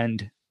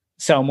and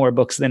sell more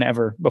books than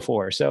ever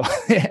before. So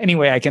any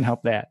way I can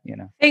help that,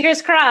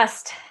 Fingers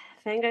crossed.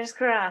 Fingers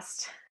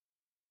crossed.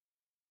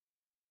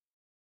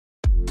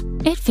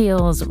 It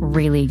feels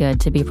really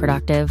good to be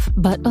productive,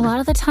 but a lot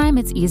of the time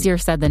it's easier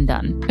said than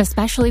done,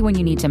 especially when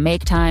you need to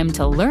make time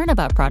to learn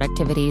about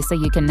productivity so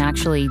you can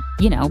actually,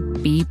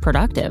 be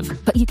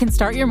productive. But you can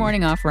start your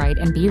morning off right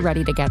and be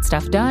ready to get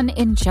stuff done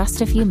in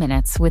just a few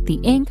minutes with the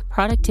Inc.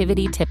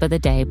 Productivity Tip of the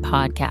Day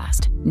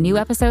podcast. New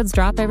episodes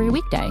drop every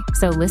weekday,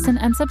 so listen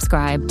and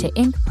subscribe to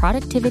Inc.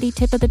 Productivity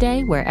Tip of the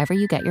Day wherever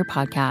you get your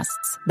podcasts.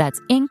 That's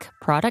Inc.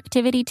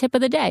 Productivity Tip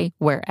of the Day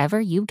wherever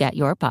you get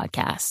your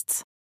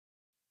podcasts.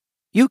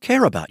 You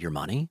care about your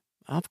money.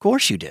 Of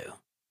course you do.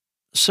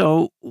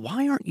 So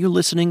why aren't you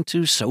listening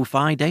to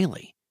SoFi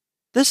Daily?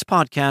 This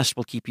podcast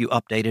will keep you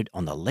updated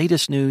on the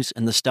latest news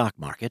in the stock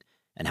market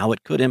and how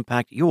it could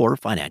impact your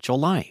financial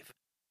life.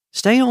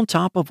 Stay on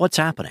top of what's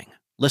happening.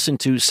 Listen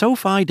to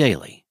SoFi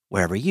Daily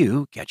wherever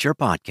you get your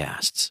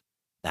podcasts.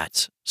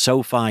 That's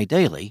SoFi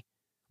Daily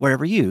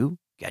wherever you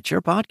get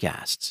your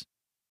podcasts.